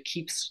 hours. So it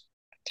keeps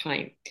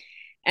time.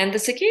 And the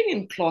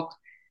circadian clock,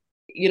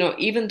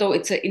 even though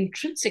it's an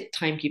intrinsic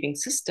timekeeping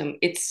system,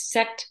 it's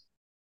set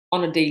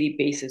on a daily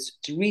basis.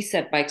 It's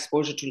reset by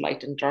exposure to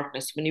light and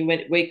darkness. When you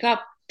wake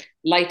up,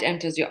 light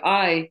enters your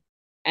eye,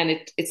 and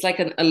it's like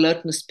an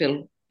alertness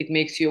pill. It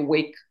makes you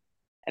awake,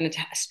 and it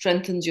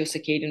strengthens your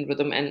circadian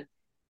rhythm and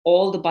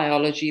all the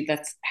biology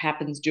that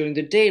happens during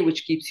the day,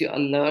 which keeps you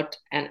alert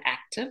and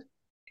active.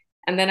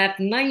 And then at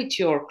night,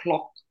 your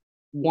clock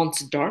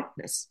wants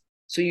darkness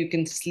so you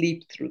can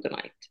sleep through the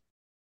night.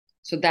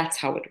 So that's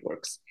how it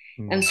works.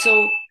 And Mm.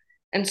 so,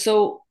 and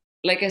so,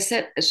 like I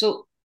said,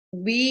 so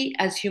we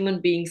as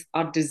human beings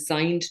are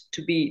designed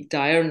to be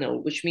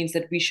diurnal, which means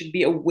that we should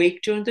be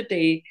awake during the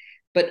day,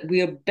 but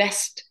we are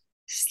best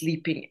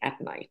sleeping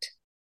at night.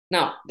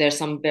 Now, there's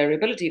some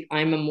variability.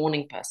 I'm a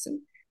morning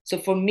person. So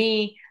for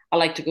me, I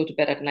like to go to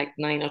bed at like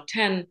 9 or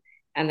 10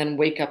 and then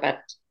wake up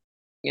at,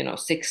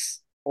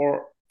 6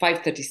 or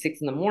 5:36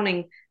 in the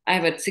morning. I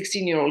have a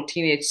 16-year-old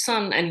teenage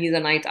son, and he's a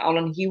night owl,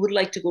 and he would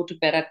like to go to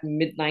bed at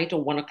midnight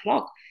or 1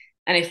 o'clock.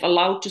 And if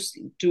allowed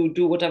to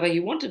do whatever he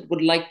wanted,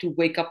 would like to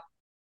wake up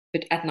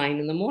at 9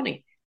 in the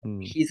morning.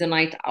 Mm. He's a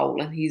night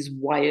owl, and he's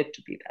wired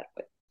to be that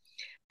way.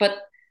 But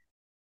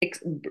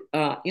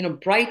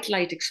bright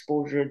light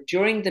exposure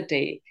during the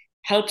day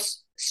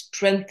helps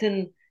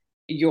strengthen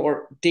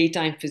your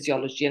daytime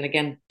physiology, and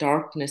again,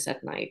 darkness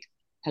at night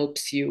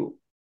helps you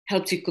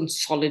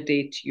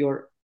consolidate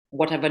your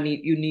whatever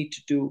you need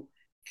to do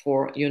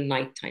for your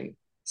nighttime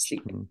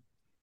sleep. Mm.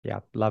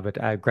 Yeah, love it.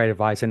 Great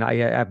advice. And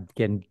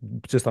again,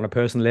 just on a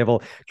personal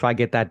level, try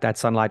get that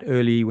sunlight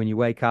early when you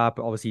wake up.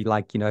 Obviously,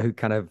 like who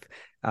kind of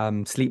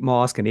sleep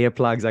mask and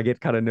earplugs. I get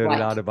kind of nerded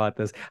Right. out about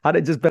this. How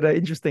did just but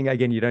interesting.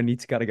 Again, you don't need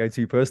to kind of go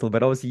too personal,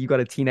 but obviously you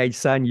got a teenage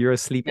son. You're a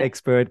sleep Yeah.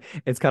 expert.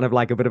 It's kind of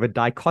like a bit of a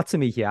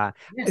dichotomy here.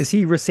 Is Yes.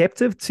 he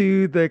receptive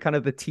to the kind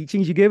of the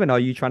teachings you give, and are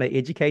you trying to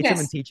educate him and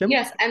Yes, teach him?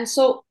 yes. And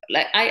so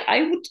like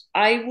I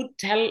would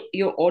tell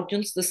your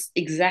audience this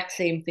exact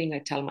same thing I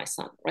tell my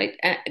son, right?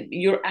 And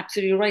you're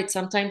absolutely right.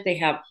 Sometimes they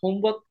have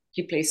homework,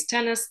 he plays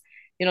tennis,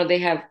 they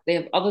have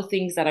other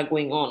things that are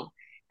going on.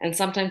 And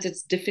sometimes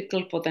it's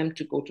difficult for them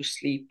to go to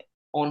sleep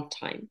on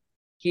time.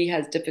 He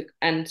has difficult,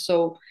 and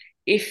so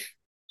if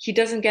he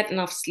doesn't get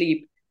enough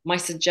sleep, my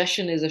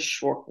suggestion is a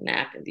short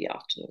nap in the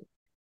afternoon.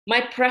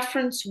 My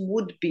preference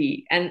would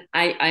be, and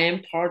I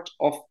am part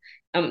of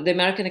the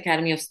American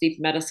Academy of Sleep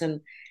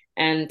Medicine,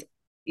 and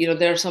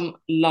there are some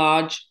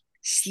large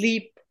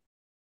sleep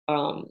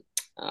um,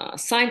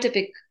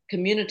 scientific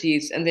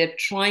communities, and they're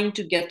trying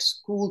to get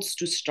schools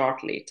to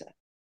start later.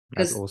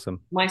 That's Because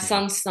awesome. my Yeah.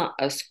 son's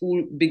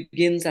school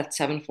begins at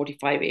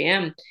 7:45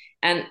 a.m.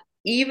 And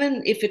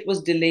even if it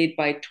was delayed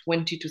by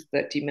 20 to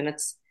 30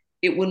 minutes,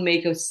 it would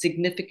make a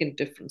significant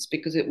difference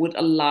because it would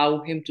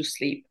allow him to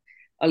sleep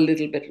a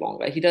little bit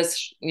longer. He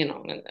does,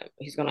 and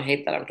he's gonna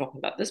hate that I'm talking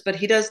about this, but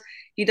he does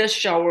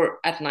shower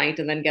at night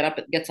and then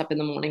gets up in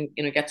the morning,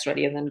 gets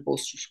ready and then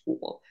goes to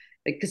school.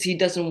 Because he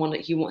doesn't want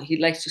to, he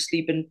likes to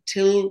sleep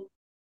until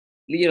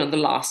the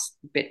last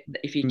bit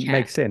if he can.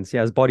 Makes sense.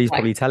 Yeah, his body's Right,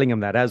 probably telling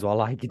him that as well.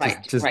 Like, just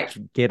right, just right.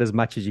 get as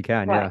much as you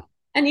can. Right. Yeah.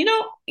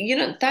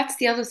 And that's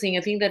the other thing.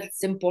 I think that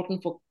it's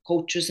important for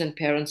coaches and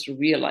parents to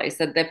realize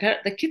that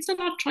the kids are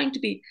not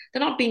they're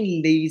not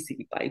being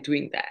lazy by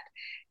doing that.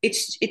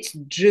 It's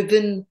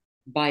driven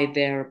by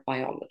their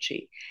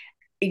biology.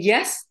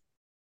 Yes,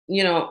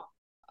 you know,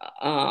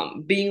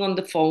 being on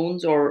the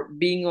phones or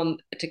being on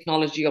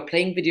technology or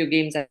playing video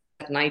games at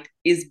night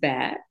is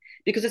bad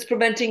because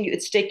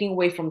it's taking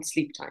away from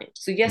sleep time.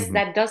 So yes, Hmm.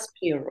 that does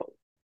play a role.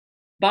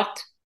 But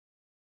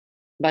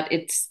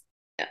it's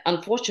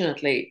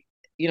unfortunately,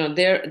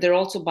 they're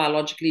also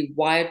biologically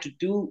wired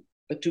to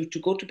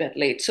go to bed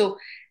late. So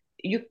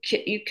you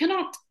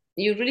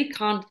really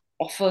can't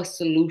offer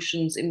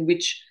solutions in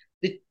which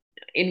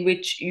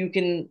you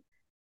can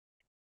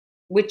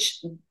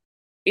which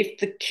if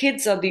the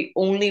kids are the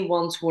only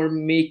ones who are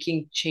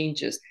making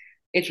changes,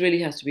 it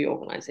really has to be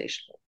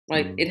organizational,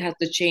 right? Mm.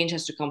 The change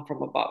has to come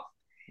from above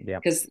Yeah.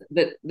 because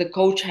the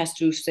coach has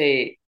to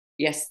say,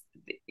 yes,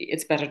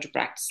 it's better to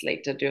practice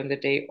later during the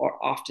day or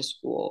after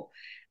school,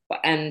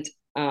 and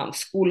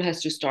school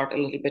has to start a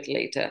little bit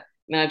later.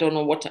 I mean, I don't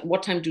know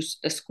what time do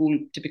the school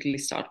typically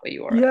start where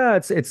you are at. Yeah,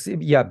 it's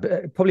yeah,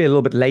 probably a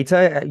little bit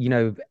later,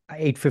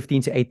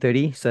 8:15 to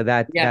 8:30. So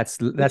Yeah, that's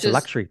which a is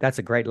luxury. That's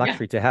a great yeah,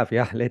 luxury to have.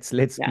 Yeah, let's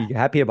yeah, be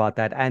happy about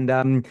that.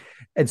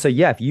 And so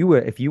yeah, if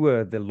you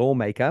were the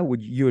lawmaker,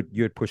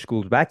 you'd push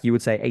schools back. You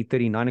would say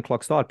 8:30, 9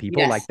 o'clock start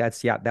people. Like yes,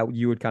 that's yeah, that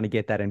you would kind of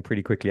get that in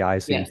pretty quickly, I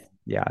assume. yes,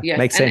 Yeah, yes,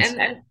 makes sense.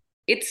 and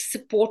it's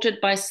supported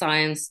by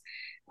science.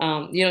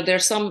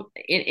 There's some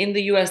in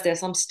the U.S. There are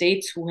some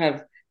states who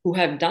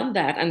have done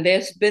that, and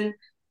there's been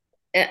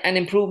an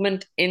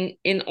improvement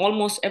in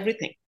almost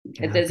everything.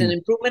 Yeah, I've There's an been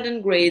improvement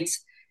in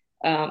grades.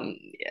 Um,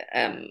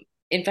 um,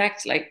 in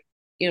fact, like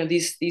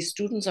these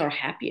students are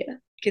happier.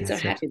 Kids are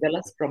that's it. happy. They're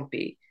less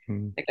grumpy.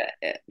 Mm, Like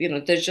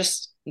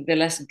they're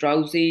less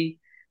drowsy.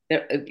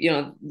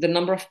 The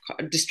number of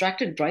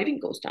distracted driving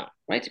goes down,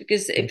 right?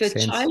 Because if makes a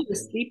sense. child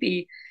is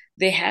sleepy,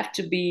 they have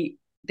to be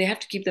they have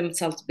to keep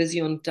themselves busy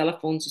on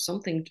telephones or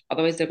something.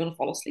 Otherwise, they're going to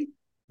fall asleep.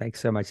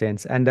 Makes so much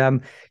sense. And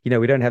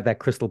we don't have that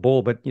crystal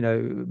ball, but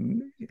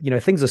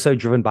things are so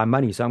driven by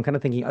money. So I'm kind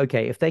of thinking,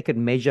 okay, if they could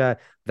measure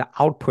the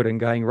output and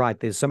going, right,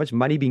 there's so much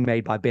money being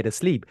made by better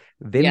sleep,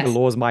 then the Yes,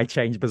 laws might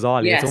change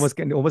bizarrely. yes,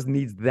 It almost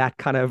needs that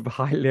kind of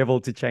high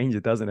level to change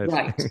it, doesn't it?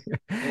 right,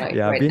 right,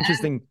 Yeah, it'd right. be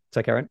interesting.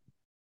 So Karen.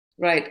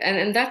 Right.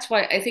 And that's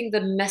why I think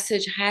the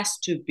message has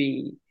to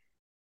be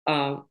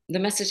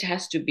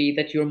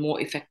that you're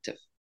more effective,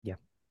 Yeah,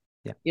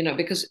 yeah.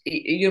 because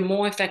you're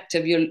more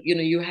effective. You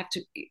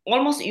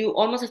almost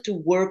have to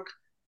work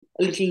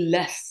a little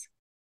less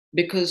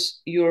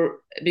because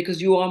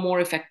you are more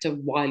effective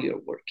while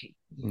you're working.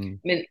 Mm,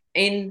 I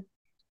mean,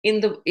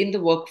 in the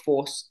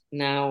workforce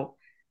now,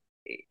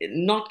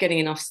 not getting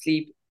enough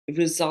sleep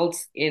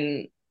results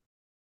in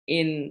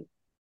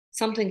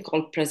something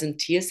called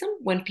presenteeism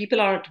when people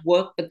are at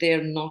work but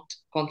they're not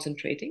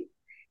concentrating,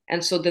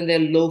 and so then they're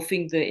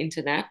loafing the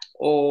internet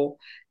or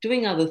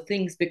doing other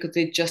things because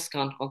they just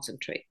can't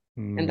concentrate,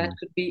 and that mm,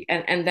 could be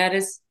and that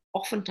is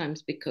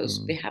oftentimes because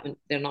mm.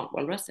 they're not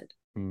well rested.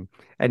 Mm.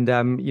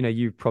 And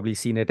you've probably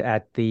seen it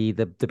at the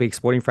big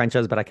sporting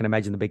franchise, but I can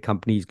imagine the big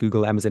companies,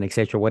 Google, Amazon,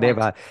 etc., Right.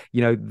 whatever,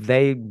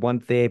 they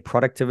want their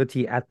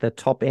productivity at the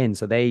top end.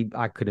 So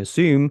I could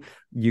assume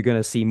you're going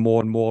to see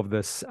more and more of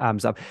this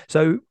stuff.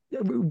 So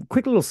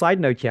quick little side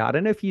note here. I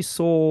don't know if you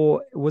saw,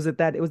 it was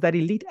that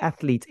elite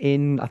athlete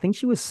I think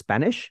she was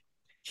Spanish.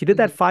 She did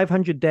that Mhm.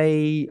 500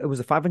 day. It was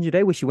a 500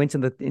 day where she went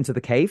into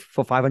the cave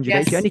for 500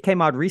 days. She Yes, only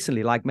came out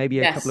recently, like maybe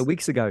a couple of yes,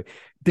 weeks ago.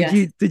 Did yes,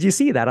 you did you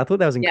see that? I thought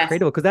that was yes,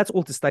 incredible because that's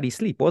all to study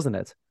sleep, wasn't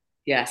it?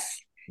 yes.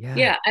 Yeah.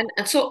 Yeah, and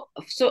so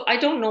I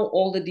don't know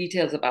all the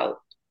details about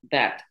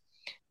that,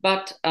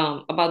 but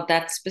about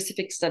that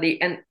specific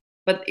study, and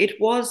but it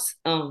was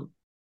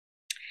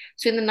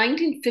so in the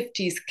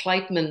 1950s,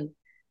 Kleitman,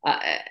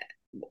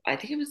 I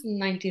think it was in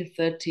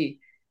 1930.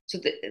 So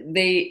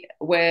they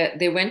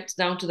went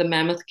down to the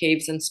Mammoth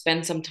Caves and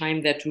spent some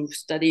time there to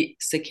study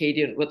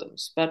circadian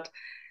rhythms. But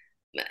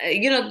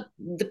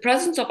the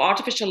presence of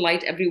artificial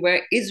light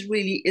everywhere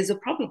is a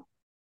problem,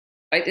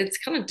 right? It's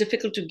kind of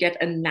difficult to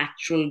get a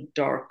natural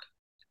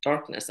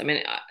darkness. I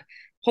mean,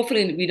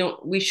 hopefully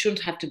we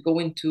shouldn't have to go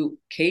into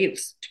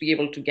caves to be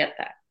able to get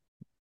that.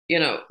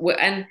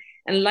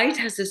 And light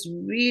has this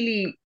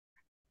really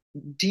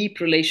deep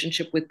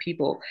relationship with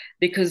people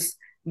because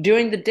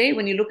during the day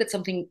when you look at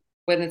something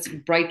when it's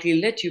brightly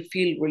lit, you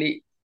feel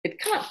really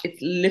it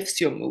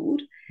lifts your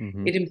mood.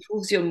 Mm-hmm. It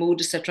improves your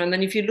mood, etc. And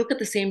then if you look at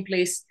the same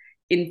place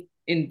in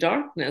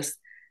darkness,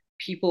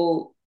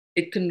 people,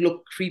 it can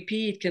look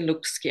creepy, it can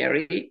look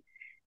scary,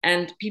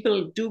 and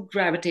people do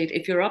gravitate.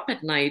 If you're up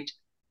at night,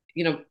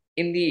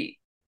 in the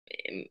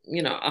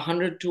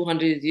 100,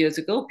 200 years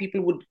ago,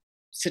 people would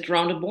sit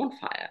around a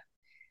bonfire.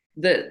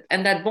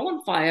 And that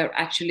bonfire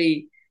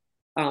actually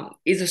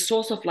is a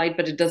source of light,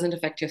 but it doesn't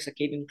affect your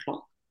circadian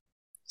clock.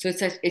 So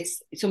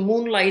it's a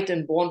moonlight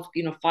and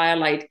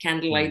firelight,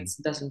 candle Mm. lights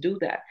doesn't do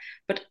that.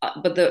 But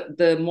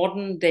the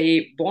modern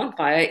day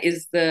bonfire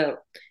is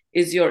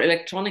your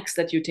electronics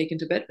that you take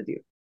into bed with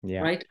you,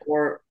 Yeah. right?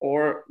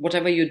 Or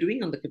whatever you're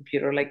doing on the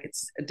computer, like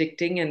it's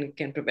addicting and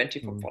can prevent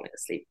you from Mm. falling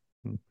asleep.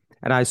 Mm.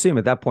 And I assume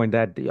at that point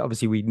that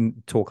obviously we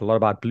talk a lot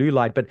about blue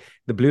light, but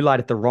the blue light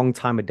at the wrong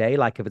time of day,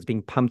 like if it's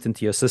being pumped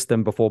into your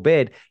system before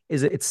bed,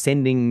 it's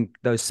sending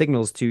those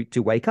signals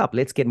to wake up.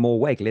 Let's get more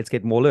awake. Let's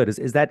get more alert.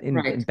 Is that in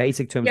Right.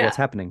 basic terms Yeah. what's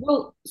happening?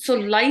 Well, so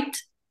light,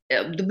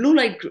 the blue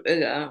light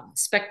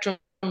spectrum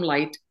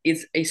light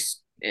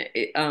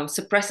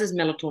suppresses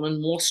melatonin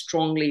more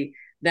strongly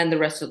than the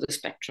rest of the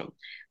spectrum.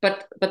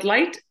 But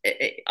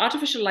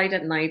artificial light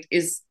at night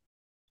is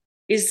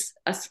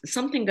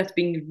something that's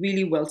being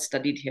really well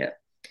studied here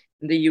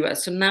in the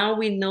US. So now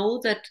we know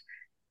that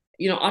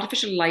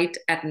artificial light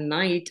at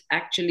night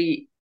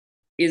actually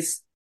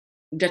is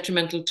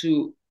detrimental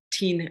to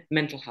teen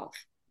mental health.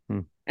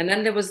 Hmm. And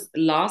then there was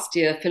last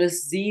year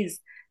Phyllis Z's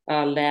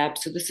lab.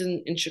 So this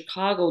is in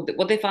Chicago.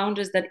 What they found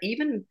is that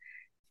even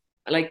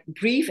like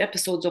brief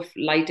episodes of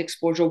light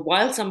exposure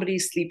while somebody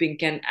is sleeping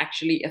can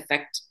actually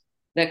affect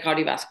their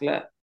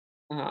cardiovascular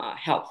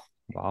health.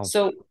 Wow.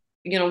 So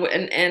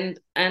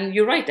and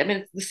you're right. I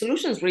mean, the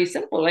solution is really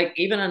simple. Like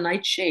even a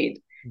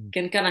nightshade Mm.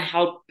 can kind of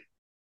help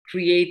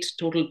create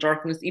total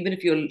darkness, even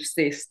if you're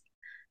say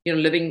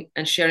living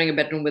and sharing a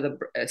bedroom with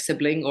a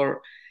sibling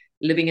or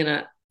living in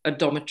a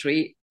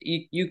dormitory.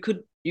 You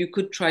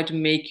could try to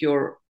make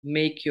your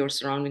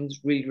surroundings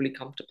really really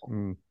comfortable.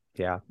 Mm.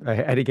 Yeah.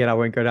 And again, I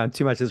won't go down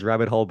too much this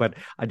rabbit hole, but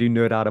I do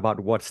nerd out about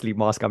what sleep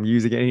mask I'm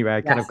using anyway.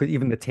 I kind of, Yes. 'cause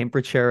even the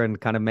temperature and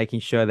kind of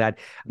making sure that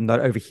I'm not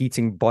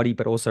overheating body,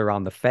 but also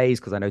around the face,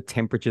 because I know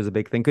temperature is a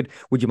big thing.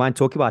 Would you mind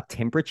talking about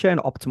temperature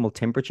and optimal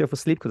temperature for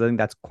sleep? Because I think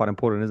that's quite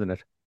important, isn't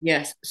it?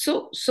 Yes.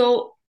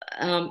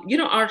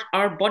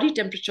 Our body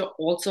temperature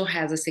also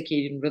has a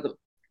circadian rhythm.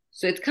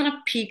 So it kind of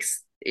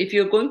peaks if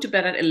you're going to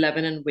bed at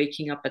 11 and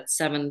waking up at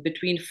 7,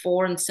 between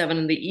 4 and 7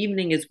 in the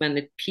evening is when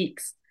it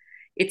peaks.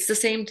 It's the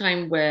same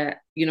time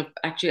where,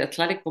 actually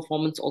athletic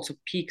performance also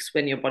peaks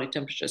when your body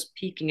temperature is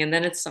peaking and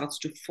then it starts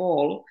to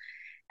fall.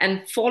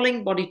 And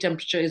falling body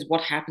temperature is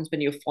what happens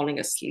when you're falling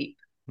asleep.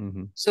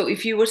 Hmm. So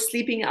if you were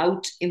sleeping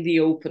out in the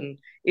open,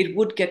 it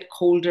would get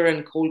colder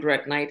and colder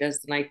at night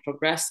as the night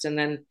progressed. And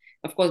then,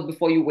 of course,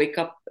 before you wake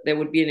up, there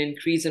would be an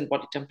increase in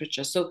body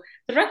temperature. So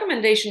the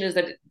recommendation is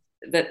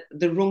that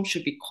the room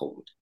should be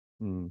cold.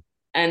 Mm.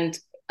 And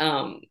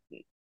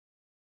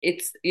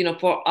it's,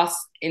 for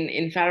us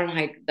in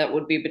Fahrenheit, that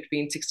would be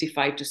between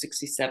 65 to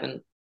 67 Hmm.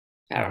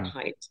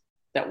 Fahrenheit.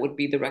 That would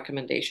be the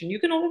recommendation. You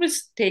can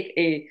always take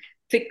a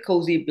thick,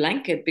 cozy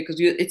blanket because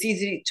it's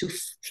easy to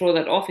throw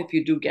that off if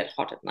you do get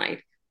hot at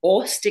night,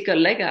 or stick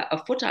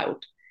a foot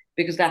out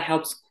because that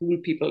helps cool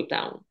people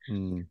down.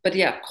 Mm. But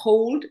yeah,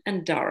 cold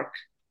and dark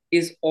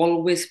is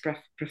always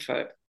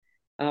preferred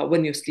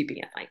when you're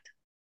sleeping at night.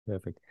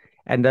 Perfect.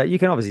 And you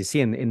can obviously see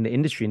in the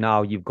industry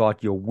now, you've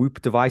got your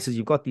Whoop devices,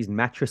 you've got these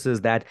mattresses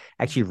that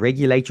actually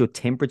regulate your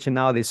temperature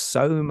now. There's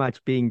so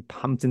much being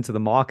pumped into the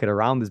market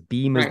around this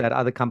Beamers, Right. that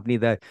other company,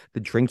 the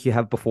drink you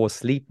have before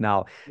sleep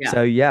now. Yeah.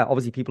 So yeah,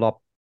 obviously people are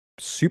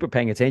super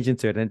paying attention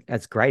to it, and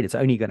that's great. It's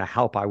only going to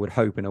help, I would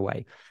hope, in a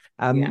way.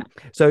 Yeah.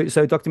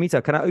 So Dr.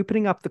 Meeta, kind of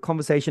opening up the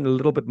conversation a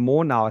little bit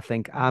more now, I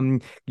think.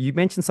 You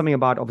mentioned something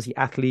about obviously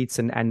athletes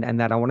and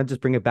that I want to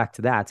just bring it back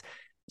to that.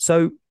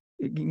 So,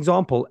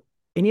 example,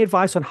 any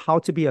advice on how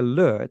to be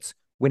alert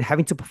when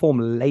having to perform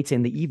later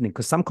in the evening?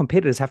 Because some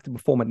competitors have to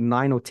perform at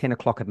 9 or 10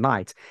 o'clock at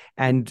night.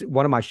 And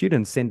one of my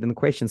students sent in the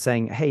question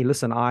saying, "Hey,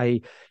 listen,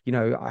 I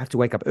have to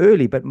wake up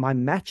early, but my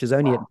match is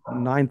only at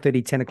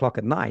 9:30, 10 o'clock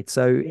at night."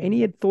 So,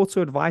 any thoughts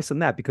or advice on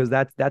that? Because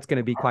that's going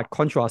to be quite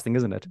contrasting,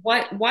 isn't it?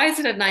 Why is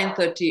it at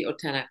 9:30 or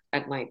 10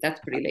 at night? That's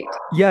pretty late.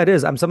 Yeah, it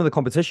is. Some of the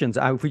competitions,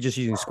 if we're just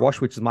using squash,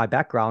 which is my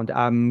background,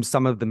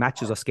 some of the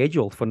matches are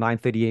scheduled for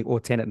 9:30 or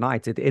 10 at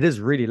night. It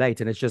is really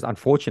late, and it's just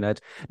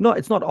unfortunate. No,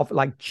 it's not off.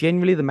 Like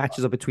generally, the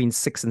matches are between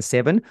 6 and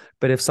 7.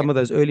 But if Yeah. some of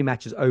those early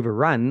matches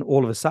overrun,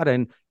 all of a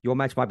sudden your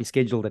match might be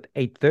scheduled at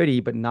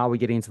 8:30, but now we're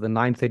getting into the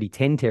 9:30,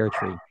 10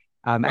 territory.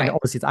 And Right.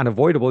 obviously it's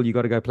unavoidable. You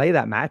got to go play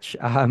that match.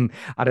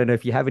 I don't know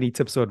if you have any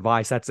tips or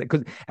advice. That's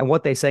because, and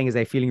what they're saying is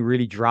they're feeling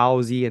really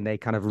drowsy and they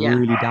kind of Yeah.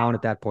 really down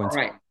at that point.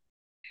 Right.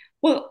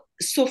 Well,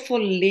 so for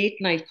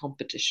late night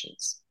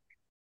competitions,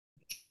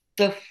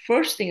 the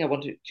first thing I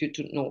wanted you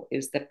to know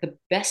is that the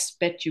best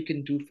bet you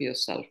can do for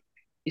yourself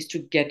is to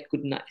get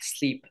good night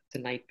sleep the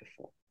night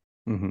before.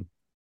 Hmm.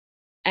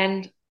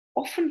 And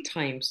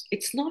oftentimes,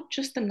 it's not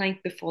just the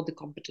night before the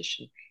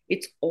competition,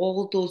 it's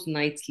all those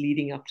nights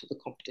leading up to the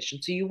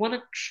competition. So you want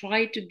to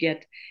try to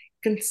get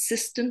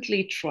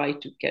consistently try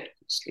to get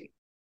good sleep.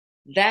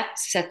 That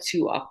sets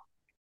you up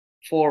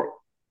for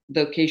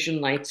the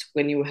occasional nights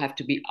when you have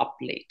to be up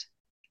late.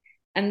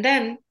 And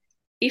then,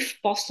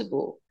 if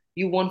possible,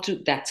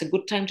 that's a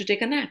good time to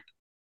take a nap,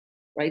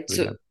 right?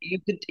 So Brilliant.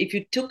 if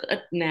you took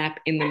a nap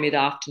in the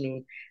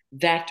mid-afternoon,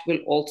 that will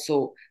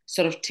also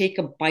sort of take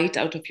a bite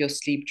out of your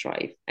sleep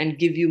drive and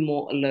give you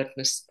more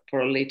alertness for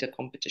a later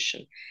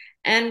competition.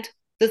 And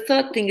the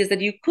third thing is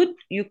that you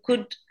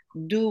could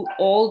do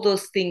all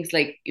those things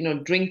like,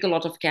 drink a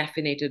lot of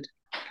caffeinated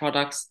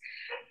products.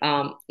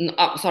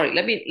 Sorry,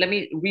 let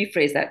me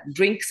rephrase that.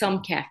 Drink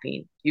some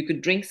caffeine. You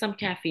could drink some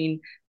caffeine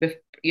with,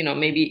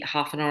 maybe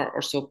half an hour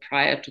or so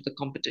prior to the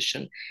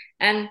competition.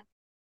 And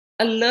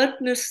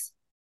alertness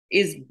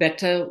is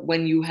better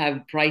when you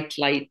have bright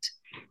light,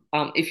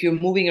 if you're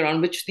moving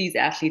around, which these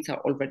athletes are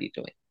already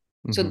doing.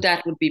 So Mm-hmm.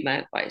 that would be my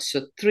advice.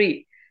 So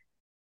three,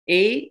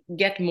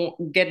 get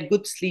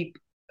good sleep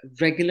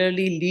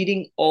regularly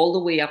leading all the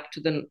way up to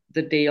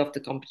the day of the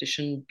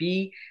competition.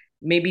 B,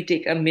 maybe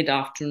take a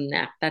mid-afternoon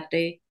nap that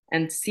day.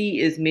 And C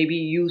is maybe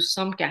use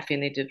some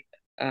caffeinated,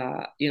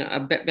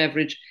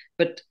 beverage,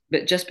 but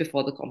just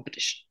before the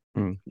competition.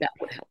 Mm. That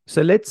would help.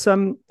 So let's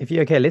if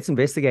you're okay, let's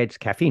investigate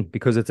caffeine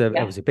because it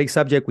Yeah. was a big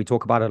subject. We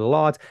talk about it a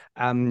lot.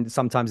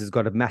 Sometimes it's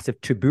got a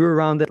massive taboo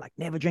around it, like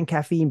never drink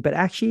caffeine. But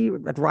actually,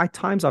 at right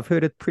times, I've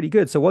heard it pretty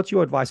good. So, what's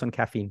your advice on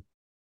caffeine?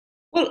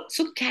 Well,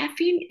 so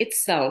caffeine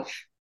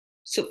itself,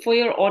 so for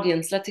your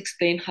audience, let's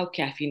explain how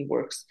caffeine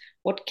works.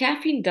 What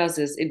caffeine does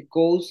is it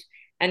goes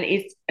and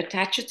it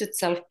attaches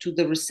itself to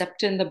the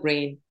receptor in the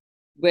brain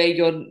where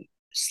your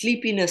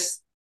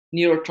sleepiness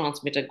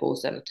neurotransmitter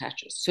goes and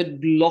attaches. So it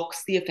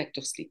blocks the effect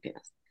of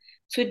sleepiness.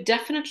 So it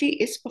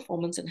definitely is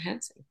performance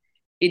enhancing.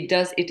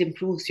 It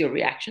improves your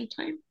reaction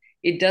time.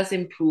 It does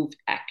improve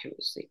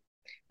accuracy.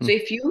 So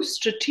Mm. if you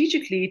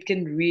strategically, it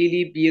can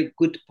really be a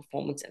good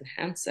performance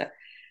enhancer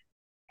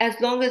as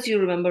long as you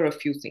remember a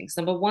few things.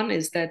 Number one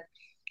is that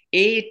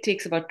it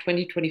takes about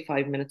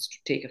 20-25 minutes to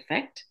take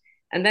effect.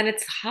 And then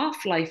its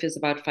half life is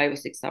about 5 or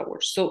 6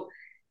 hours. So,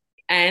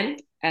 and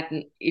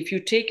if you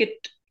take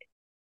it,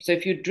 so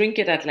if you drink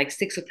it at like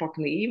 6 o'clock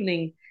in the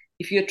evening,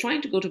 if you're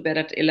trying to go to bed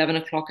at 11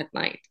 o'clock at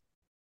night,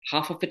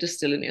 half of it is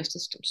still in your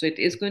system. So it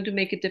is going to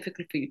make it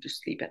difficult for you to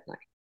sleep at night.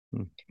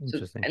 Mm. So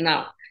Interesting.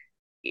 now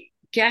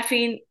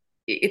caffeine,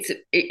 it's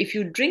if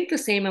you drink the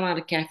same amount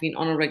of caffeine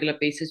on a regular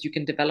basis, you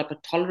can develop a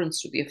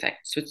tolerance to the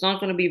effect, so it's not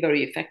going to be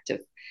very effective.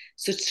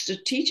 So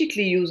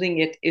strategically using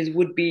it is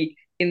would be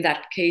in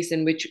that case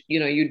in which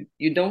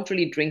you don't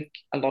really drink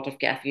a lot of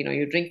caffeine, or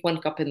you drink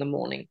 1 cup in the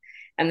morning,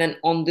 and then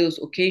on those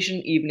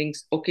occasional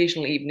evenings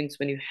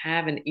when you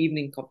have an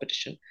evening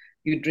competition,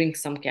 you drink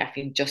some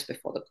caffeine just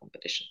before the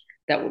competition.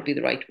 That would be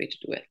the right way to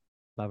do it.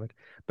 Love it.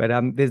 But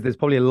there's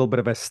probably a little bit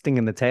of a sting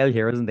in the tail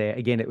here, isn't there?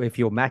 Again, if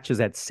your match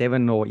is at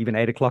 7 or even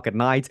 8 o'clock at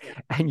night Yeah.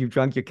 and you've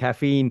drunk your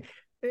caffeine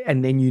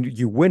and then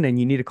you win and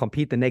you need to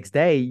compete the next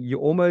day, you're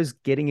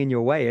almost getting in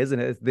your way, isn't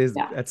it?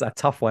 Yeah. That's a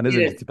tough one, It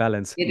isn't is. it, to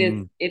balance? It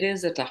is. It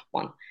is a tough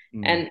one,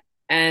 Mm,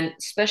 and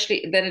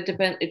especially then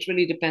it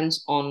really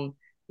depends on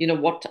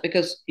what,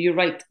 because you're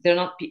right. They're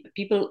not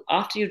people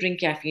after you drink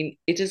caffeine.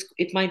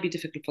 It might be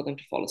difficult for them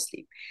to fall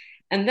asleep,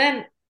 and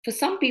then for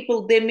some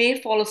people they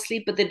may fall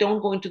asleep, but they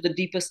don't go into the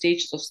deeper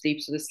stages of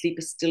sleep, so the sleep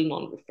is still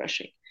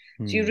non-refreshing.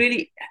 So you mm,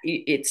 really,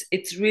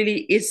 it's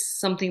really is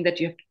something that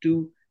you have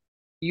to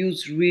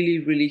use really,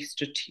 really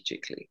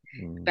strategically.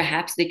 mm,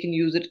 Perhaps they can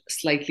use it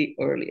slightly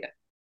earlier.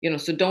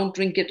 So don't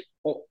drink it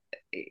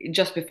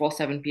just before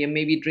 7 p.m.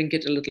 Maybe drink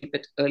it a little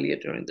bit earlier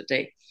during the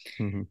day.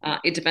 mhm,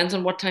 It depends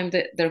on what time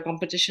their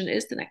competition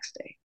is the next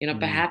day. mm.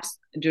 Perhaps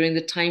during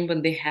the time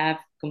when they have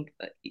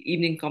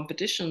evening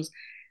competitions,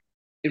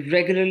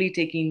 regularly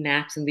taking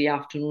naps in the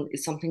afternoon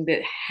is something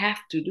they have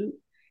to do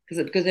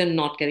because they're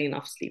not getting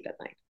enough sleep at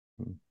night.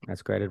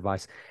 That's great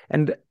advice.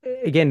 And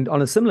again,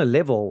 on a similar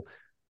level,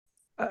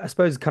 I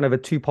suppose kind of a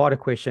two-parter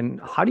question.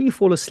 How do you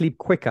fall asleep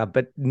quicker?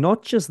 But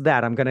not just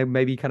that, I'm going to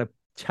maybe kind of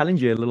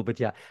challenge you a little bit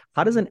here.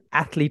 How does an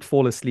athlete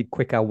fall asleep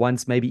quicker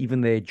once maybe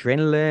even the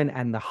adrenaline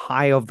and the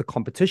high of the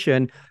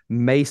competition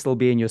may still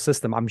be in your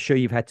system? I'm sure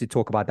you've had to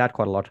talk about that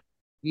quite a lot.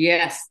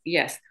 Yes,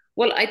 yes.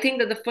 Well, I think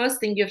that the first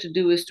thing you have to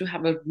do is to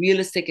have a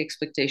realistic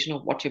expectation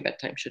of what your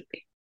bedtime should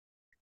be.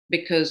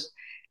 Because,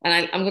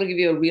 and I'm going to give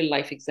you a real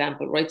life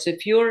example, right? So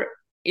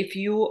if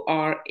you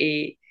are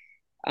a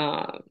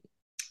uh,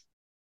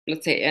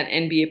 let's say an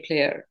NBA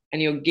player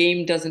and your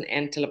game doesn't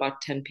end till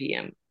about 10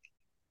 p.m.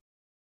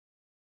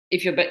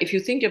 If you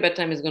think your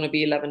bedtime is going to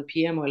be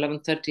 11 p.m. or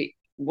 11:30,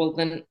 well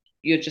then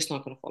you're just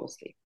not going to fall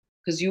asleep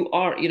because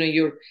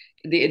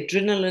the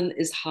adrenaline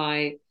is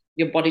high,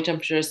 your body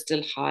temperature is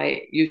still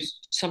high, you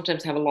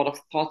sometimes have a lot of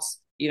thoughts,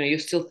 you're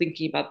still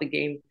thinking about the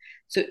game,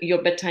 so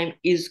your bedtime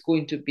is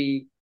going to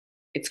be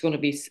it's going to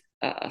be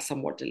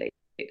somewhat delayed.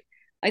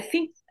 I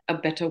think a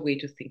better way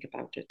to think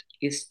about it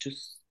is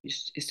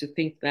to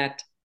think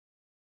that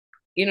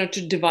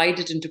to divide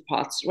it into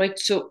parts, right?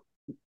 So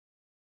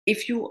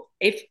if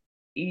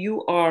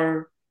you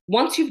are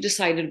once you've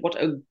decided what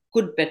a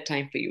good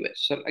bedtime for you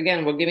is. So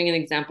again, we're giving an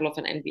example of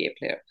an NBA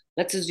player.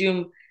 let's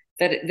assume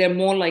that they're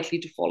more likely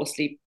to fall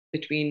asleep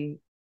between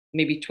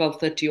maybe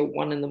 12:30 or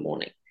 1 in the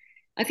morning.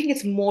 I think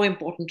it's more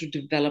important to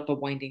develop a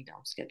winding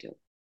down schedule,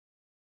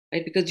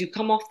 right? Because you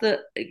come off the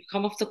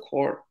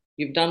core,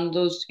 you've done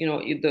those,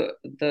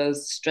 the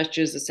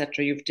stretches,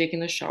 etc. You've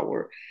taken a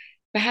shower,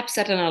 perhaps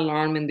set an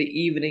alarm in the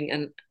evening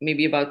and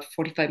maybe about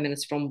 45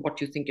 minutes from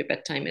what you think your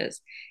bedtime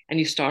is, and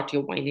you start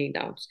your winding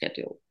down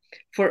schedule.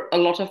 For a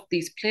lot of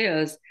these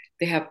players,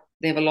 they have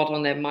a lot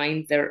on their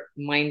mind. Their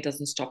mind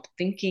doesn't stop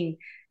thinking.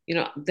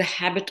 The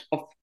habit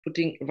of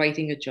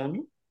writing a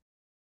journal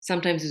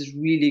sometimes is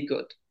really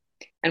good.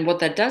 And what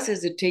that does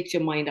is it takes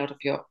your mind out of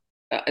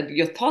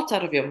your thoughts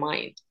out of your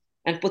mind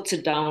and puts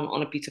it down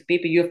on a piece of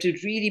paper. You have to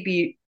really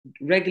be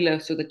regular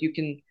so that you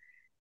can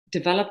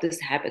develop this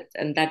habit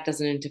and that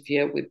doesn't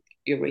interfere with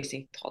your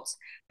racing thoughts.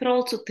 But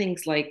also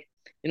things like,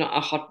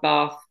 a hot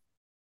bath,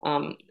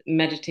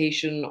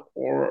 meditation,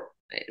 or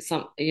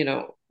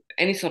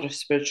any sort of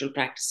spiritual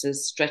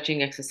practices,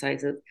 stretching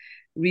exercises,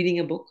 reading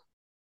a book,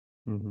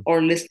 Mm-hmm.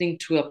 or listening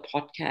to a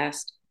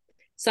podcast.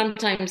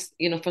 Sometimes,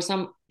 for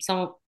some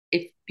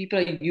if people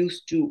are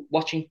used to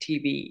watching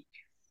TV,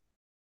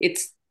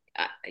 it's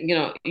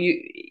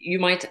you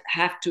might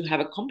have to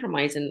have a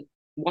compromise and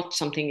watch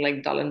something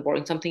like dull and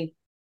boring, something.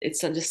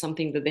 It's just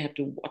something that they have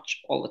to watch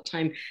all the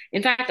time.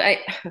 In fact, I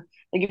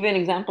give you an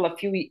example. A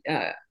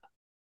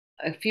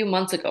few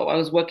months ago, I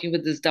was working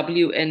with this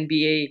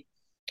WNBA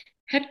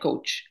head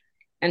coach,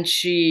 and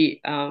she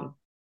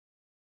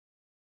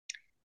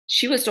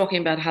was talking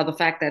about how the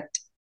fact that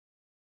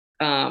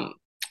um,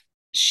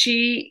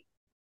 she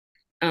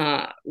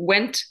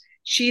went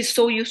she's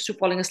so used to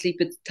falling asleep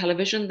with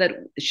television that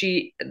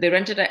they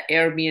rented an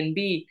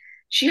Airbnb.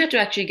 She had to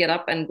actually get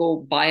up and go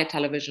buy a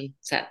television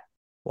set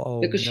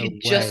Whoa, because no she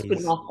just could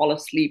ways. not fall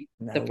asleep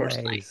No the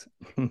first night, ways.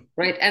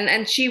 right?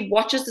 And she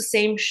watches the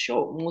same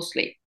show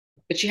mostly,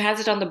 but she has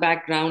it on the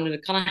background and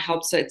it kind of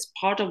helps her. It's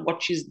part of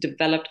what she's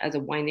developed as a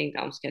winding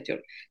down schedule.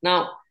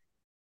 Now,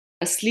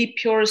 a sleep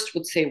purist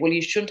would say, well,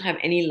 you shouldn't have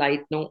any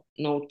light, no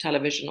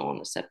television on,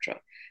 etc.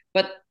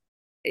 But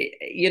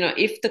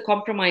if the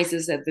compromise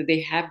is that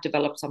they have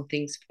developed some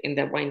things in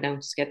their wind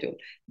down schedule,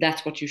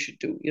 that's what you should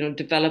do.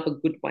 Develop a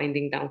good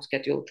winding down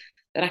schedule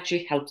that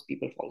actually helps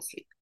people fall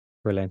asleep.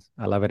 Brilliant.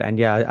 I love it. And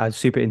yeah, I'm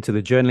super into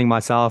the journaling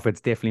myself.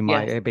 It's definitely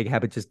my Yes. big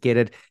habit. Just get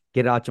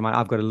it out your mind.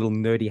 I've got a little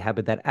nerdy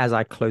habit that as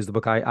I close the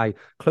book, I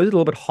close it a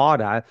little bit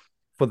harder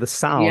for the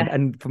sound. Yeah.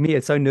 And for me,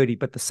 it's so nerdy,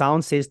 but the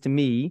sound says to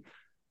me,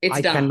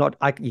 It's done.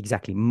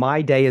 exactly,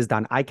 my day is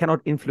done. I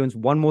cannot influence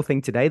one more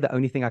thing today. The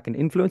only thing I can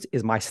influence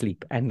is my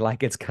sleep. And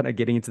like, it's kind of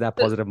getting into that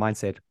positive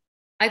mindset.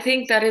 I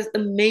think that is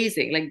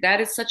amazing. Like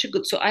that is such a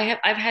good. So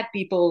I've had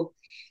people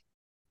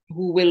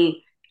who will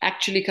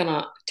actually kind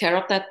of tear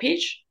up that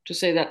page to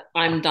say that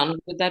I'm done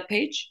with that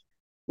page,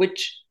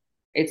 which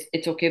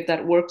it's okay if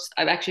that works.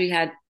 I've actually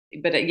had,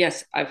 but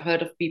yes, I've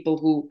heard of people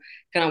who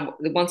kind of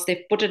once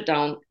they put it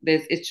down,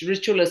 it's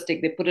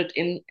ritualistic. They put it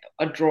in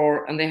a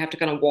drawer and they have to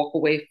kind of walk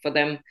away for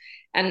them.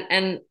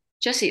 And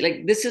Jesse,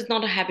 like this is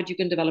not a habit you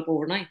can develop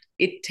overnight.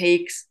 It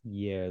takes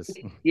Yes.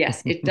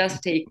 yes, it does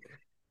take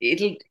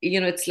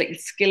it's like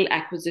skill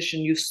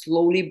acquisition. You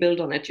slowly build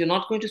on it. You're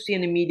not going to see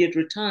an immediate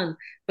return,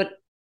 but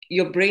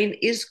your brain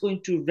is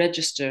going to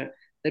register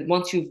that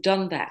once you've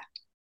done that,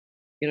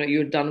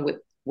 you're done with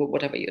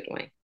whatever you're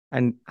doing.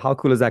 And how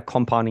cool is that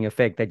compounding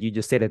effect that you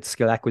just said? It's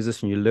skill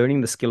acquisition. You're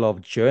learning the skill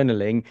of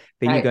journaling,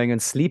 then you're Right. going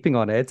and sleeping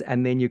on it,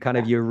 and then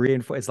Yeah. you're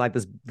reinforce. It's like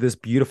this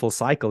beautiful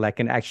cycle that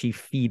can actually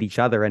feed each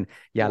other. And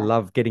yeah, I Yeah.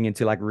 love getting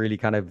into like really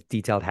kind of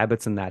detailed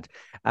habits in that.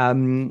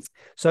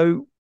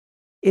 So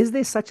is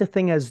there such a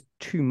thing as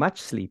too much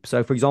sleep?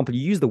 So, for example,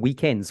 you use the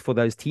weekends for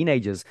those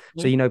teenagers.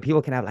 So, Mhm.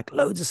 people can have like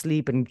loads of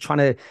sleep and trying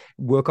to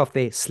work off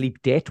their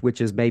sleep debt,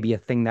 which is maybe a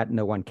thing that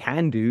no one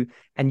can do.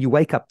 And you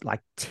wake up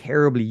like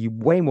terribly, you're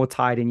way more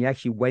tired and you're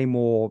actually way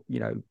more,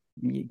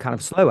 kind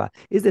of slower.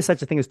 Is there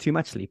such a thing as too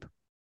much sleep?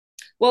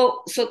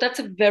 Well, so that's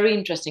a very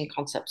interesting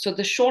concept. So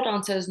the short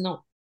answer is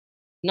no,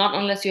 not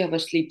unless you have a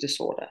sleep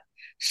disorder.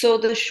 So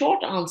the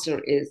short answer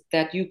is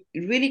that you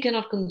really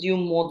cannot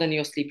consume more than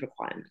your sleep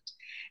requirement.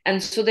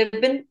 And so there've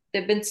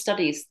been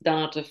studies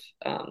done out of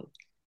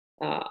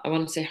I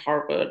want to say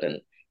Harvard,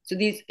 and so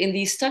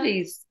these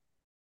studies,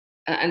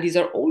 and these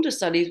are older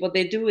studies. What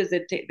they do is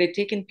they've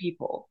taken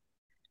people,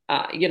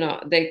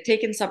 they've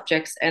taken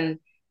subjects, and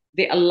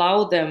they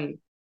allow them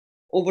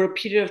over a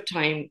period of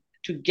time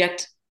to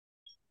get.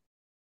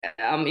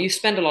 You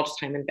spend a lot of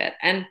time in bed,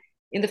 and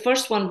in the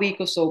first 1 week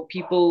or so,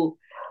 people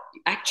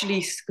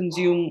actually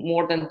consume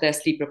more than their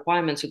sleep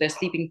requirements. So they're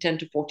sleeping 10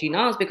 to 14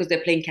 hours because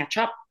they're playing catch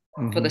up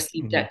for Hmm. the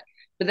sleep Hmm. debt.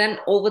 But then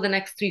over the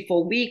next 3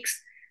 4 weeks,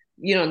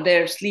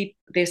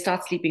 they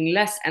start sleeping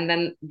less, and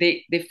then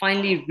they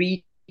finally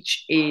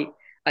reach a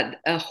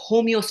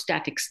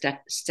homeostatic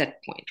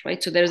set point,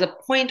 right? So there's a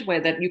point where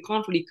that you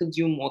can't really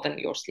consume more than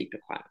your sleep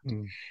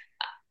requirement.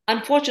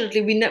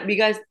 Unfortunately, we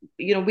guys,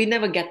 we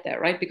never get there,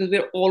 right? Because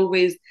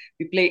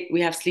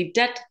we have sleep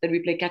debt, then we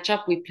play catch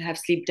up, we have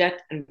sleep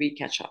debt, and we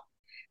catch up.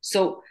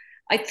 So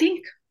I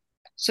think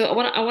So I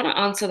want to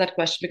answer that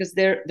question because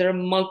there are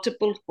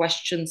multiple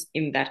questions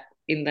in that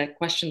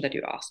question that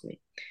you asked me.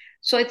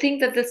 So I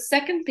think that the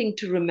second thing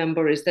to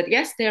remember is that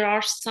yes, there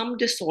are some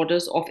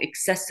disorders of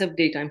excessive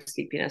daytime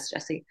sleepiness,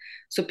 Jesse.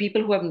 So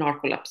people who have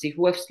narcolepsy,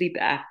 who have sleep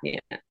apnea,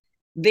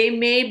 they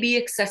may be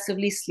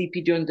excessively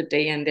sleepy during the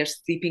day and they're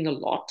sleeping a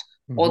lot,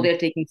 or Hmm. they're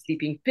taking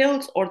sleeping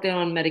pills, or they're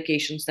on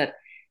medications that,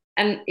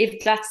 and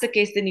if that's the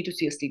case, they need to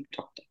see a sleep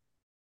doctor.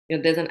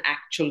 There's an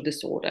actual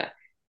disorder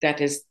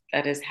that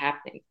is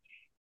happening.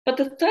 But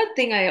the third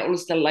thing I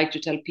always like to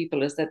tell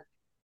people is that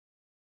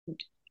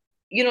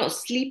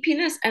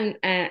sleepiness and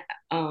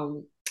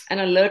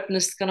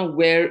alertness kind of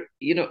where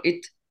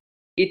it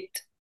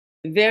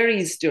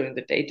varies during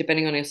the day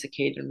depending on your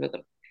circadian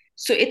rhythm.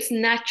 So it's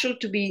natural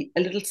to be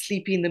a little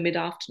sleepy in the mid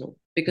afternoon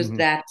because Hmm.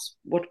 that's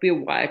what we're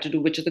wired to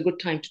do, which is a good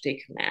time to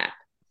take a nap.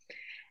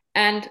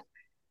 And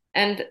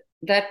and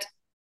that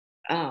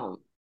um,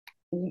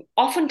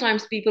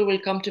 oftentimes people will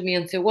come to me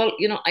and say, well,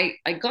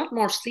 I got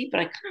more sleep, but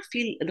I kind of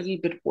feel a little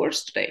bit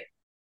worse today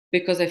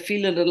because I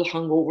feel a little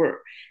hungover.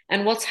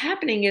 And what's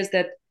happening is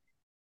that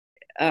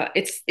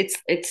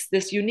it's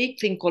this unique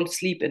thing called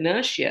sleep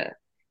inertia.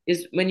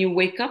 Is when you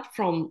wake up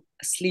from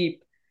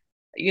sleep,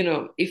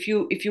 if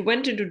you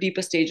went into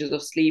deeper stages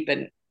of sleep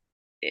and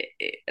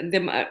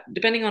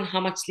depending on how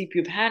much sleep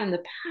you've had in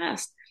the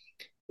past,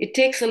 it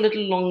takes a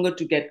little longer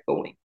to get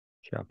going,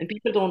 Sure. and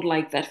people don't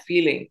like that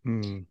feeling.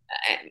 Mm.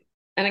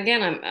 And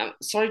again, I'm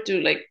sorry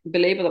to like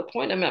belabor the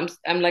point.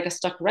 I'm like a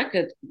stuck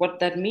record. What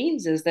that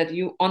means is that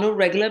you, on a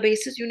regular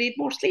basis, you need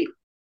more sleep.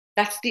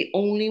 That's the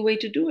only way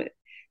to do it.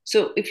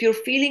 So if you're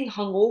feeling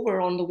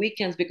hungover on the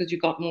weekends because you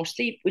got more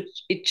sleep, which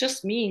it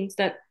just means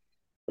that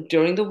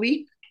during the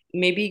week,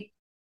 maybe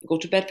go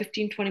to bed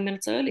 15, 20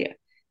 minutes earlier.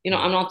 I'm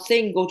Mm. not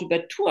saying go to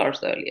bed 2 hours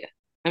earlier.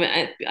 I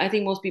mean, I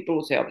think most people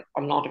will say,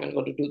 I'm not even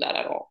going to do that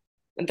at all.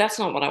 And that's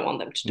not what I want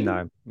them to do.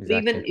 No, But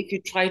even exactly. if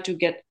you try to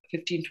get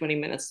 15, 20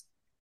 minutes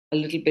a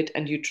little bit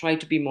and you try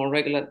to be more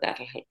regular,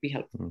 that'll be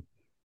helpful. Mm.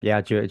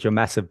 Yeah, it's your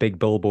massive big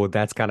billboard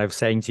that's kind of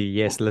saying to you,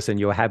 Yeah. yes, listen,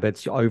 your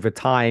habits over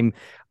time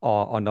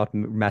are not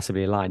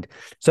massively aligned.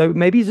 So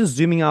maybe just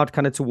zooming out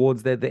kind of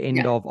towards the end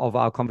Yeah. of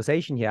our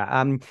conversation here.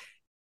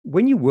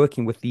 When you're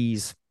working with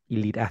these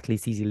elite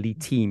athletes, these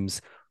elite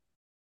teams,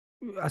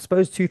 I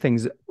suppose two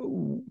things,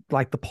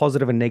 like the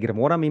positive and negative.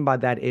 What I mean by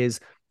that is,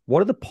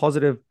 what are the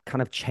positive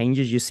kind of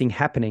changes you're seeing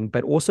happening,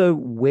 but also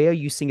where are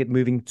you seeing it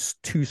moving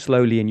too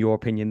slowly, in your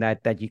opinion,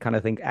 that you kind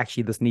of think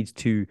actually this needs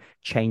to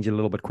change a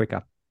little bit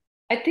quicker?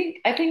 I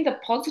think the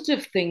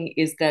positive thing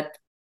is that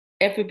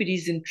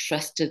everybody's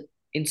interested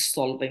in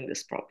solving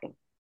this problem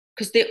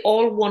because they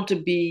all want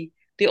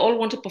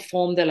to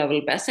perform their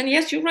level best. And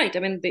yes, you're right. I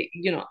mean,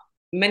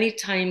 many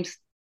times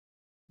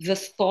the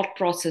thought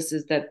process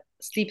is that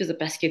sleep is a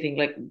pesky thing.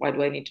 Like, why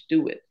do I need to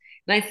do it?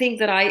 And I think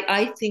that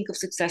I think of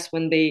success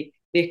when they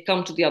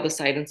come to the other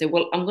side and say,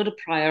 well, I'm going to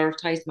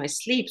prioritize my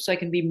sleep so I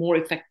can be more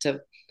effective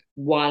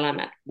while I'm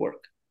at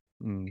work.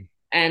 Mm.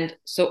 And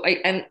so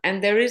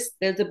and there's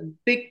a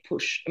big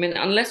push. I mean,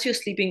 unless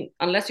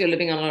you're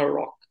living on a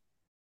rock,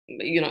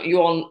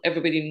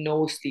 everybody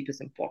knows sleep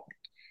is important.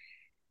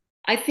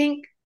 I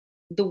think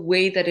the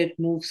way that it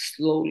moves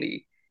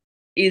slowly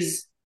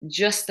is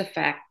just the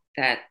fact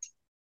that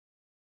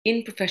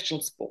in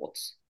professional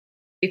sports,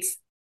 it's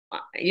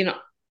you know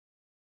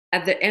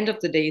at the end of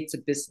the day, it's a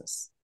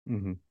business,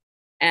 Hmm.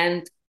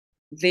 and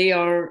they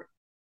are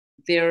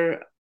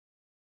they're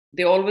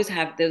they always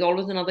have there's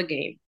always another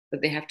game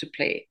that they have to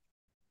play,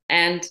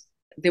 and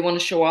they want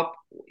to show up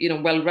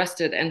well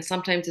rested, and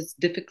sometimes it's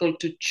difficult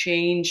to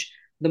change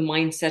the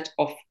mindset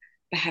of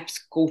perhaps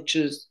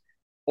coaches,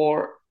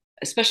 or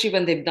especially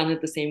when they've done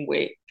it the same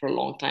way for a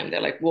long time.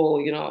 They're like, well,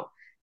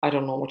 I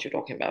don't know what you're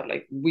talking about.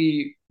 Like,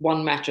 we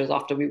won matches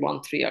after we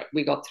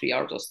got 3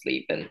 hours of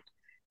sleep,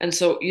 and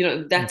so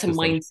that's a Interesting.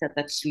 mindset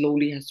that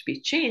slowly has to be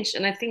changed.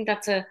 And I think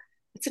it's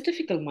a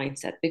difficult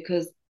mindset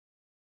because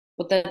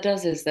what that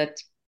does is that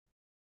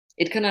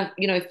it kind of,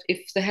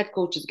 if the head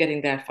coach is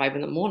getting there at 5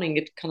 in the morning,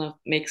 it kind of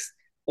makes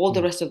all the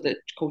Mm. rest of the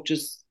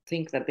coaches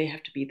think that they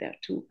have to be there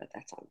too at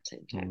that time,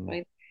 same time, Mm.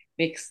 right?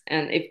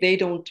 And if they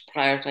don't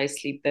prioritize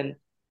sleep, then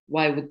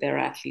why would their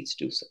athletes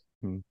do so?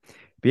 Mm.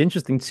 Be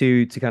interesting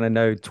to kind of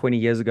know 20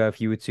 years ago if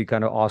you were to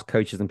kind of ask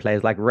coaches and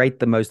players, like, rate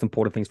the most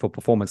important things for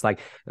performance. Like,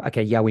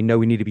 okay, yeah, we know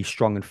we need to be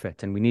strong and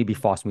fit, and we need to be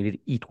fast, and we need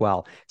to eat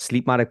well.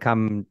 Sleep might have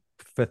come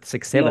fifth,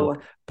 sixth, seventh.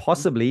 Lower.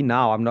 Possibly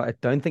now, I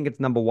don't think it's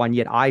number one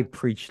yet. I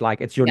preach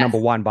like it's your Yes, number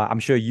one, but I'm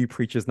sure you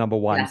preach as number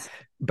one. yes,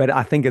 But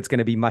I think it's going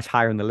to be much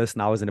higher in the list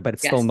now, isn't it? But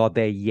it's still yes. not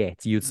there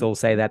yet. You'd still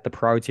say that the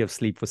priority of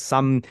sleep for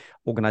some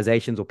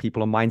organizations or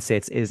people or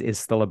mindsets is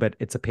still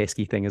it's a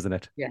pesky thing, isn't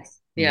it? Yes.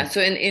 Yeah. Mm.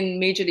 So in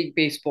Major League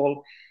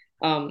Baseball,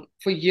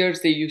 for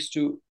years they used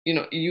to,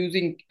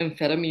 using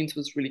amphetamines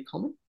was really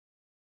common.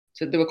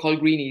 So they were called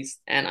greenies.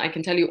 And I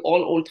can tell you,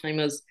 all old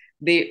timers,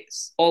 they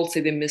all say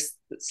they miss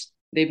this.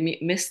 They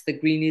miss the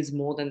greenies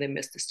more than they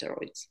miss the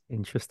steroids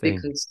Interesting.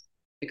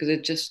 because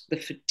it just, the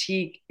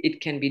fatigue,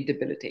 it can be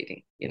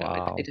debilitating. It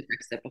Wow.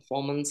 affects their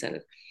performance,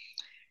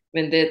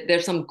 when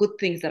there's some good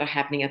things that are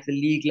happening at the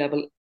league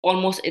level,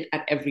 almost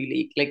at every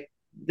league. Like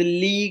the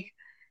league,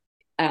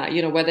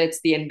 whether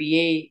it's the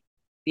NBA,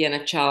 the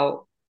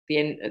NHL,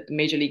 the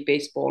Major League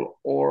Baseball,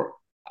 or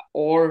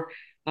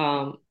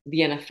the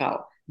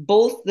NFL.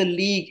 Both the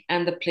league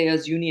and the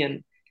players'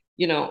 union,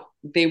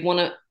 they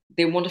want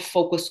to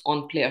focus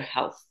on player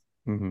health,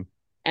 Mm-hmm.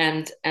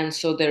 and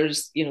so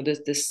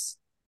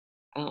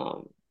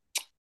um,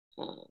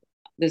 uh,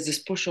 there's this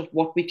push of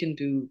what we can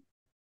do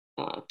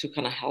to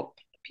kind of help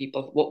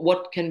people.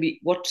 What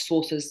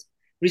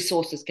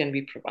resources can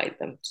we provide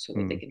them so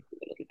that they Mm. can do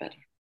a little better?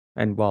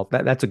 And well,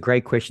 that's a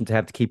great question to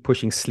have to keep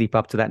pushing sleep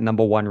up to that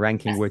number one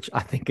ranking, Yes. which I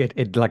think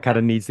it like kind Yeah.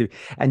 of needs to.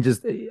 And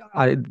just,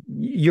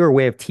 you're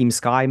aware of Team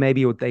Sky,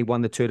 maybe, or they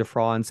won the Tour de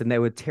France and they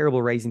were a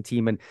terrible racing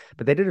team.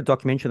 But they did a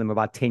documentary on them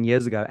about 10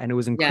 years ago and it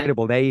was Yeah.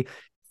 incredible. They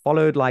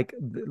followed like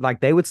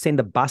they would send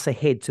a bus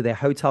ahead to their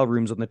hotel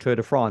rooms on the Tour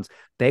de France.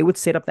 They would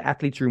set up the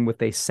athlete's room with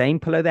their same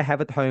pillow they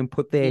have at home,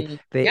 put their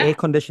Yeah. air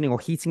conditioning or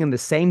heating in the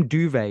same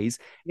duvets,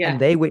 and Yeah.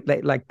 they went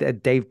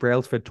Dave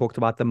Brailsford talked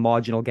about the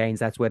marginal gains.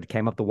 That's where it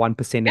came up, the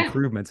 1% Yeah.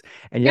 improvements.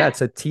 And yeah, Yeah.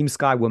 it's a Team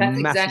Sky were That's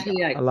massive.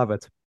 exactly I right. love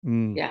it.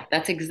 Mm. Yeah,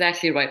 that's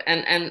exactly right.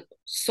 And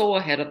so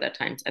ahead of their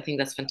times. I think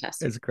that's It's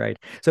fantastic. great.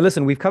 So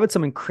listen, we've covered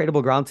some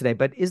incredible ground today,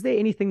 but is there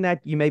anything that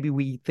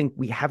we think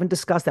we haven't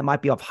discussed that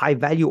might be of high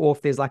value, or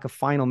if there's like a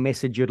final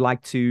message you'd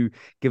like to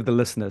give the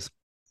listeners?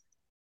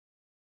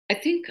 I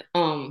think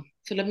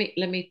so let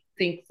me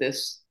think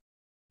this.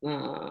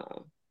 Uh,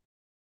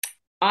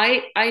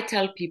 I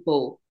tell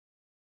people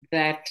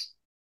that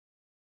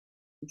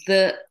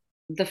the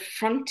the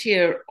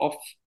frontier of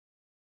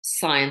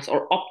science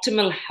or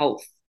optimal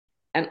health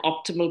and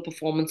optimal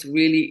performance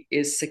really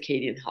is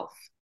circadian health,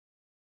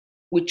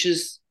 which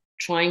is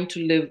trying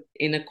to live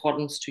in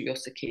accordance to your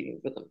circadian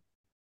rhythm.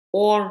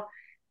 Or,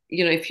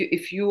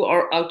 if you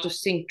are out of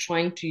sync,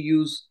 trying to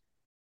use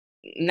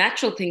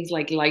natural things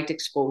like light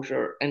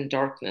exposure and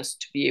darkness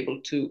to be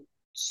able to,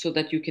 so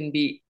that you can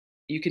be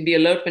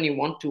alert when you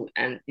want to,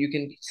 and you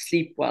can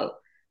sleep well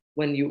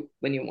when you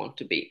want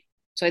to be.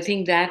 So I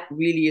think that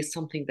really is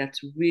something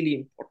that's really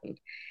important.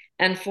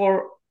 And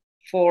for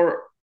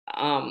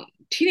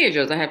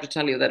teenagers, I have to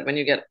tell you that when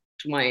you get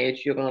to my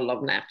age, you're going to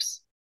love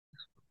naps.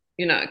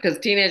 Because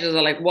teenagers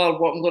are like, well,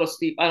 I'm going to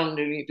sleep. I don't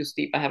really need to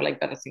sleep. I have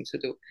like better things to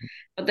do.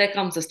 But there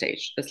comes a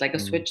stage. There's like a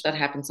Mm, switch that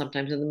happens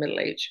sometimes in the middle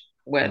age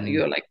where mm,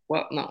 you're like,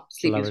 well, no,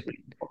 sleep love is it. really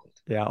important.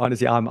 Yeah,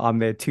 honestly, I'm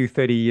there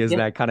 2:30 years Yeah.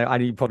 that kind of I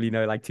need probably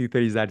know like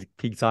 2:30 is that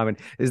peak time. And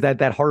is that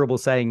horrible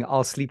saying,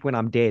 I'll sleep when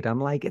I'm dead? I'm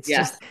like, it's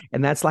Yes. just,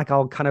 and that's like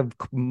our kind of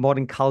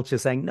modern culture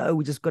saying, no,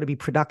 we just got to be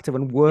productive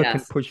and work and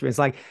Yes. push. It's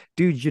like,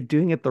 dude, you're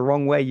doing it the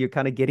wrong way. You're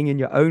kind of getting in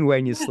your own way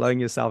and you're Yes. slowing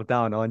yourself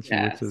down, aren't you?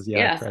 Which Yes. is, yeah,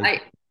 Yes.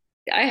 crazy.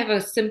 I have a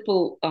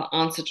simple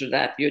answer to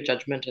that. Your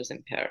judgment is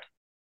impaired.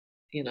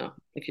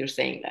 If you're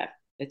saying that,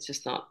 it's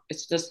just not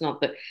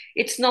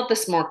the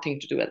smart thing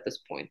to do at this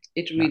point.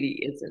 It Yeah.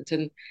 really isn't.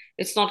 And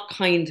it's not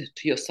kind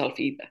to yourself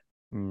either.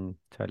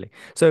 Totally.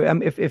 So,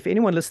 if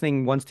anyone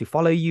listening wants to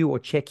follow you or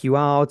check you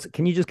out,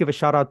 can you just give a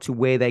shout out to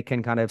where they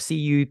can kind of see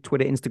you,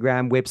 Twitter,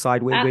 Instagram,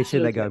 website, where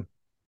should they Absolutely. go?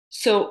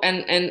 So,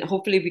 and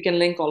hopefully we can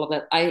link all of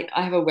that. I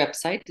have a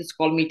website. It's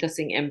called Meeta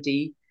Singh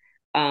MD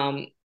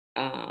um,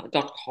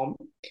 .com.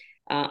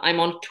 I'm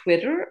on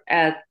Twitter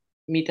at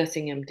Meeta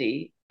Singh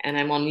MD, and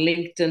I'm on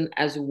LinkedIn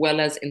as well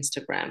as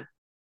Instagram.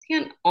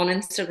 And on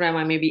Instagram,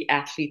 I may be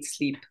Athlete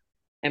Sleep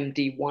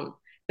MD1.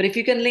 But if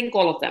you can link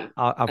all of them,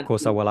 Of I'd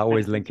course, I be, will. I I'd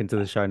always link into appreciate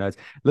the that. show notes.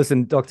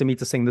 Listen, Dr.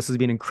 Meeta Singh, this has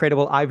been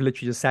incredible. I've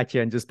literally just sat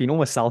here and just been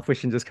almost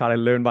selfish and just kind of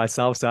learned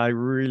myself. So I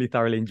really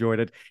thoroughly enjoyed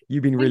it.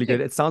 You've been really Thank you.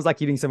 good. It sounds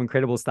like you're doing some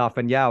incredible stuff.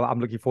 And yeah, I'm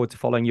looking forward to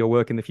following your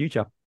work in the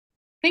future.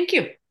 Thank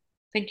you.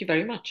 Thank you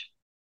very much.